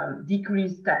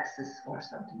decreased taxes or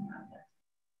something like that.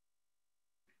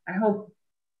 I hope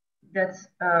that's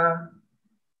an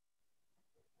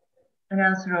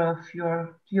answer of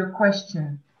your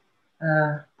question,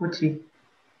 Putri.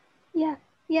 Yeah.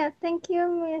 Thank you,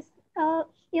 Miss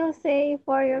Ilse,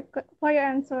 for your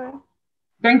answer.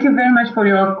 Thank you very much for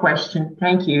your question.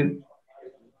 Thank you.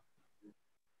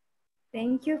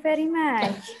 Thank you very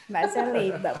much, Mbak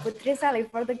Sali, Mbak Putri Sali,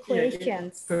 for the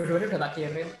questions.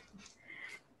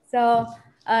 So,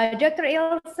 Dr.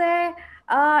 Ilse,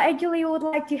 actually, would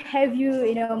like to have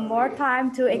you, more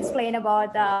time to explain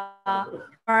about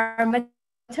our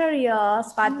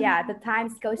materials. But yeah, the time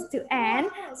goes to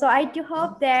end. So I do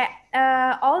hope that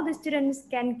all the students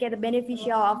can get the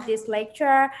beneficial of this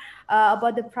lecture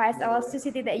about the price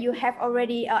elasticity that you have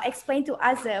already explained to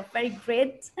us. Very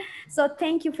great. So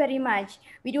thank you very much.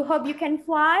 We do hope you can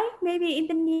fly maybe in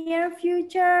the near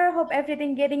future. Hope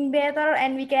everything getting better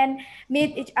and we can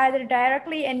meet each other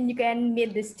directly and you can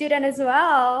meet the student as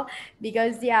well,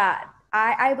 because yeah,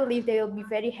 I believe they will be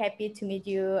very happy to meet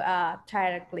you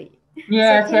directly. So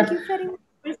Yes, yes. thank you very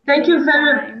much for spending your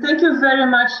time. Thank you very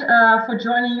much for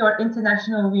joining your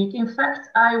International Week. In fact,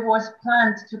 I was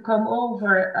planned to come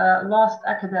over last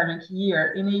academic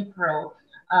year in April,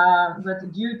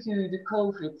 but due to the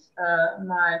COVID,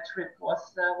 my trip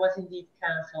was indeed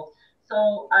cancelled.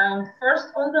 So I'm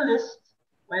first on the list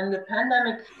when the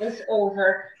pandemic is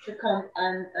over to come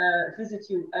and visit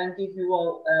you and give you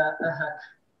all a hug.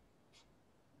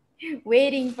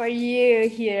 Waiting for you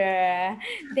here.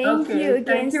 Thank you Okay, again.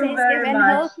 thank you Stay safe very and much.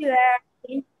 healthy there.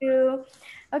 Thank you.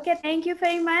 Okay, thank you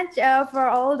very much for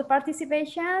all the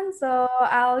participation. So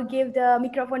I'll give the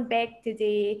microphone back to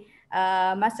the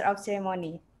Master of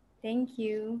Ceremony. Thank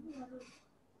you.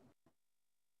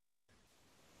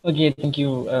 Okay, thank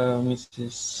you,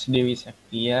 Mrs. Dewi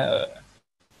Saktia.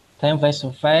 Time flies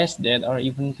so fast that our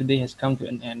event today has come to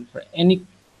an end. For any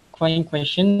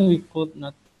question we could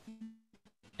not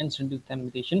answer due to time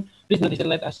limitation, please don't hesitate to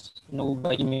let us know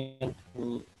by email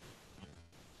to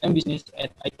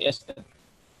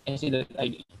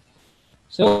mbusiness@its.ac.id.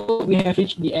 So we have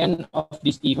reached the end of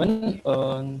this event.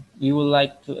 We would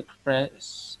like to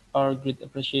express our great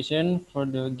appreciation for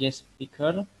the guest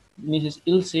speaker, Mrs.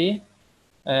 Ilse,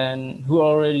 and who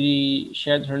already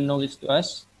shared her knowledge to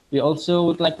us. We also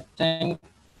would like to thank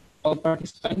all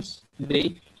participants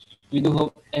today. We do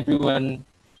hope everyone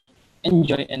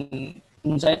enjoy an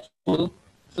insightful,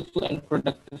 fruitful, and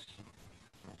productive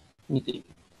meeting.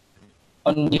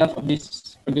 On behalf of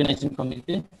this organizing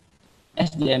committee, as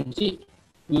the MC,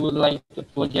 we would like to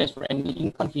apologize for any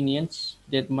inconvenience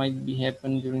that might be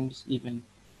happen during this event.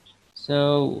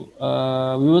 So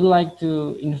we would like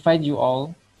to invite you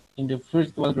all in the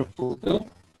virtual group photo.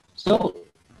 So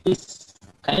please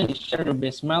kindly share your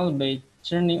best smile by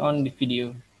turning on the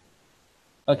video.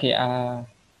 Okay,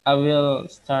 I will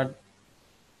start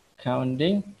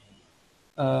counting.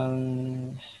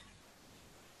 Um,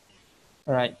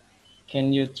 all right,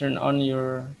 can you turn on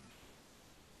your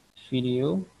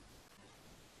video?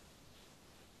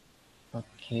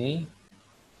 Okay.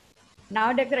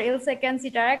 Now Dr. Ilse can see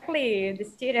directly the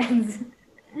students.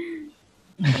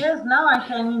 Yes, now I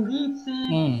can indeed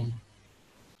see.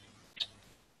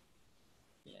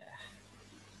 Yeah.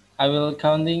 I will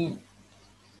counting.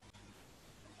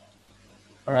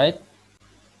 All right.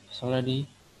 It's already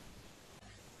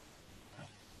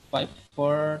 5,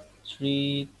 4,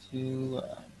 3, 2, 1.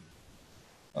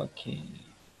 Okay.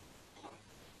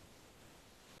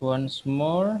 Once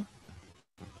more.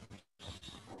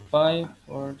 5,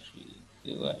 4, 3,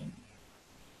 2, 1.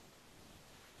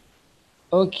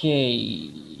 Okay.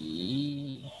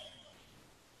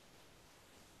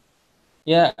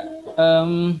 Yeah.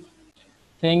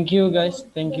 Thank you guys.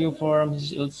 Thank you for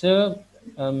Mrs. Ilse,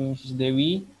 Mrs.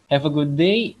 Dewi. Have a good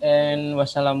day and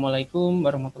wassalamualaikum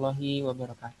warahmatullahi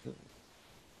wabarakatuh.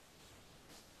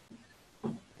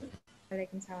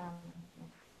 Waalaikumsalam.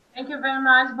 Thank you very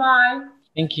much. Bye.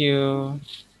 Thank you.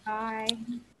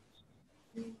 Bye.